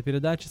быть на этой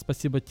передаче.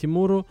 Спасибо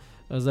Тимуру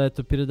за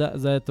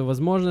эту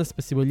возможность.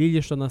 Спасибо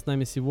Лиле, что она с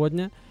нами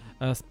сегодня.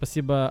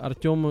 Спасибо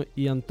Артему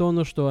и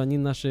Антону, что они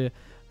наши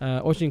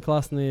очень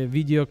классные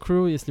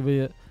видео-кру. Если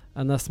вы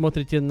нас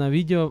смотрите на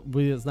видео,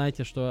 вы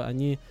знаете, что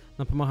они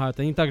нам помогают.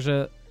 Они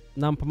также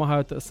нам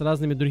помогают с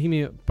разными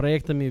другими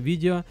проектами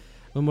видео.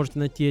 Вы можете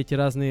найти эти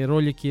разные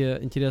ролики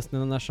интересные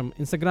на нашем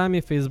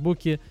Инстаграме,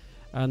 Фейсбуке,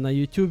 на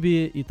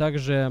Ютубе и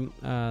также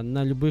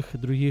на любых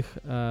других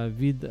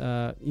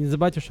видах. И не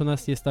забывайте, что у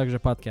нас есть также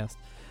подкаст,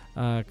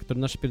 который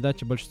наши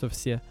передачи большинство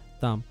все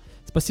там.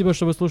 Спасибо,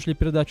 что вы слушали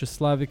передачу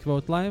Slavic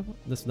Vote Live.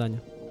 До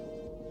свидания.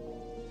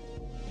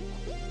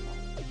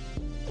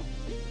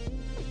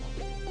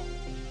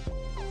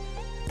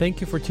 Thank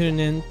you for tuning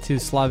in to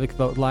Slavic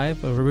Vote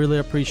Live. We really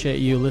appreciate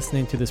you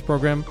listening to this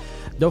program.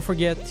 Don't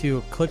forget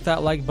to click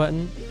that like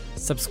button,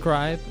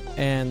 subscribe,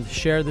 and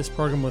share this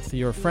program with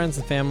your friends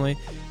and family.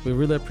 We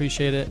really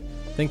appreciate it.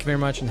 Thank you very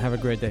much and have a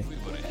great day.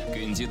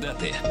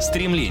 Кандидаты.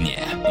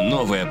 Стремления.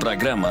 Новая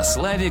программа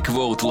Slavic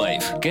Vote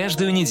Live.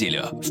 Каждую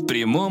неделю в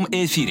прямом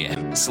эфире.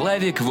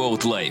 Slavic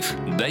Vote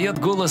Live дает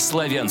голос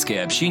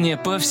славянской общине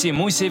по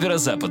всему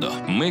северо-западу.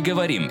 Мы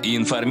говорим и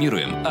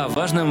информируем о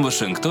важном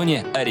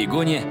Вашингтоне,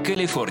 Орегоне,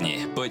 Калифорнии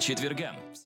по четвергам.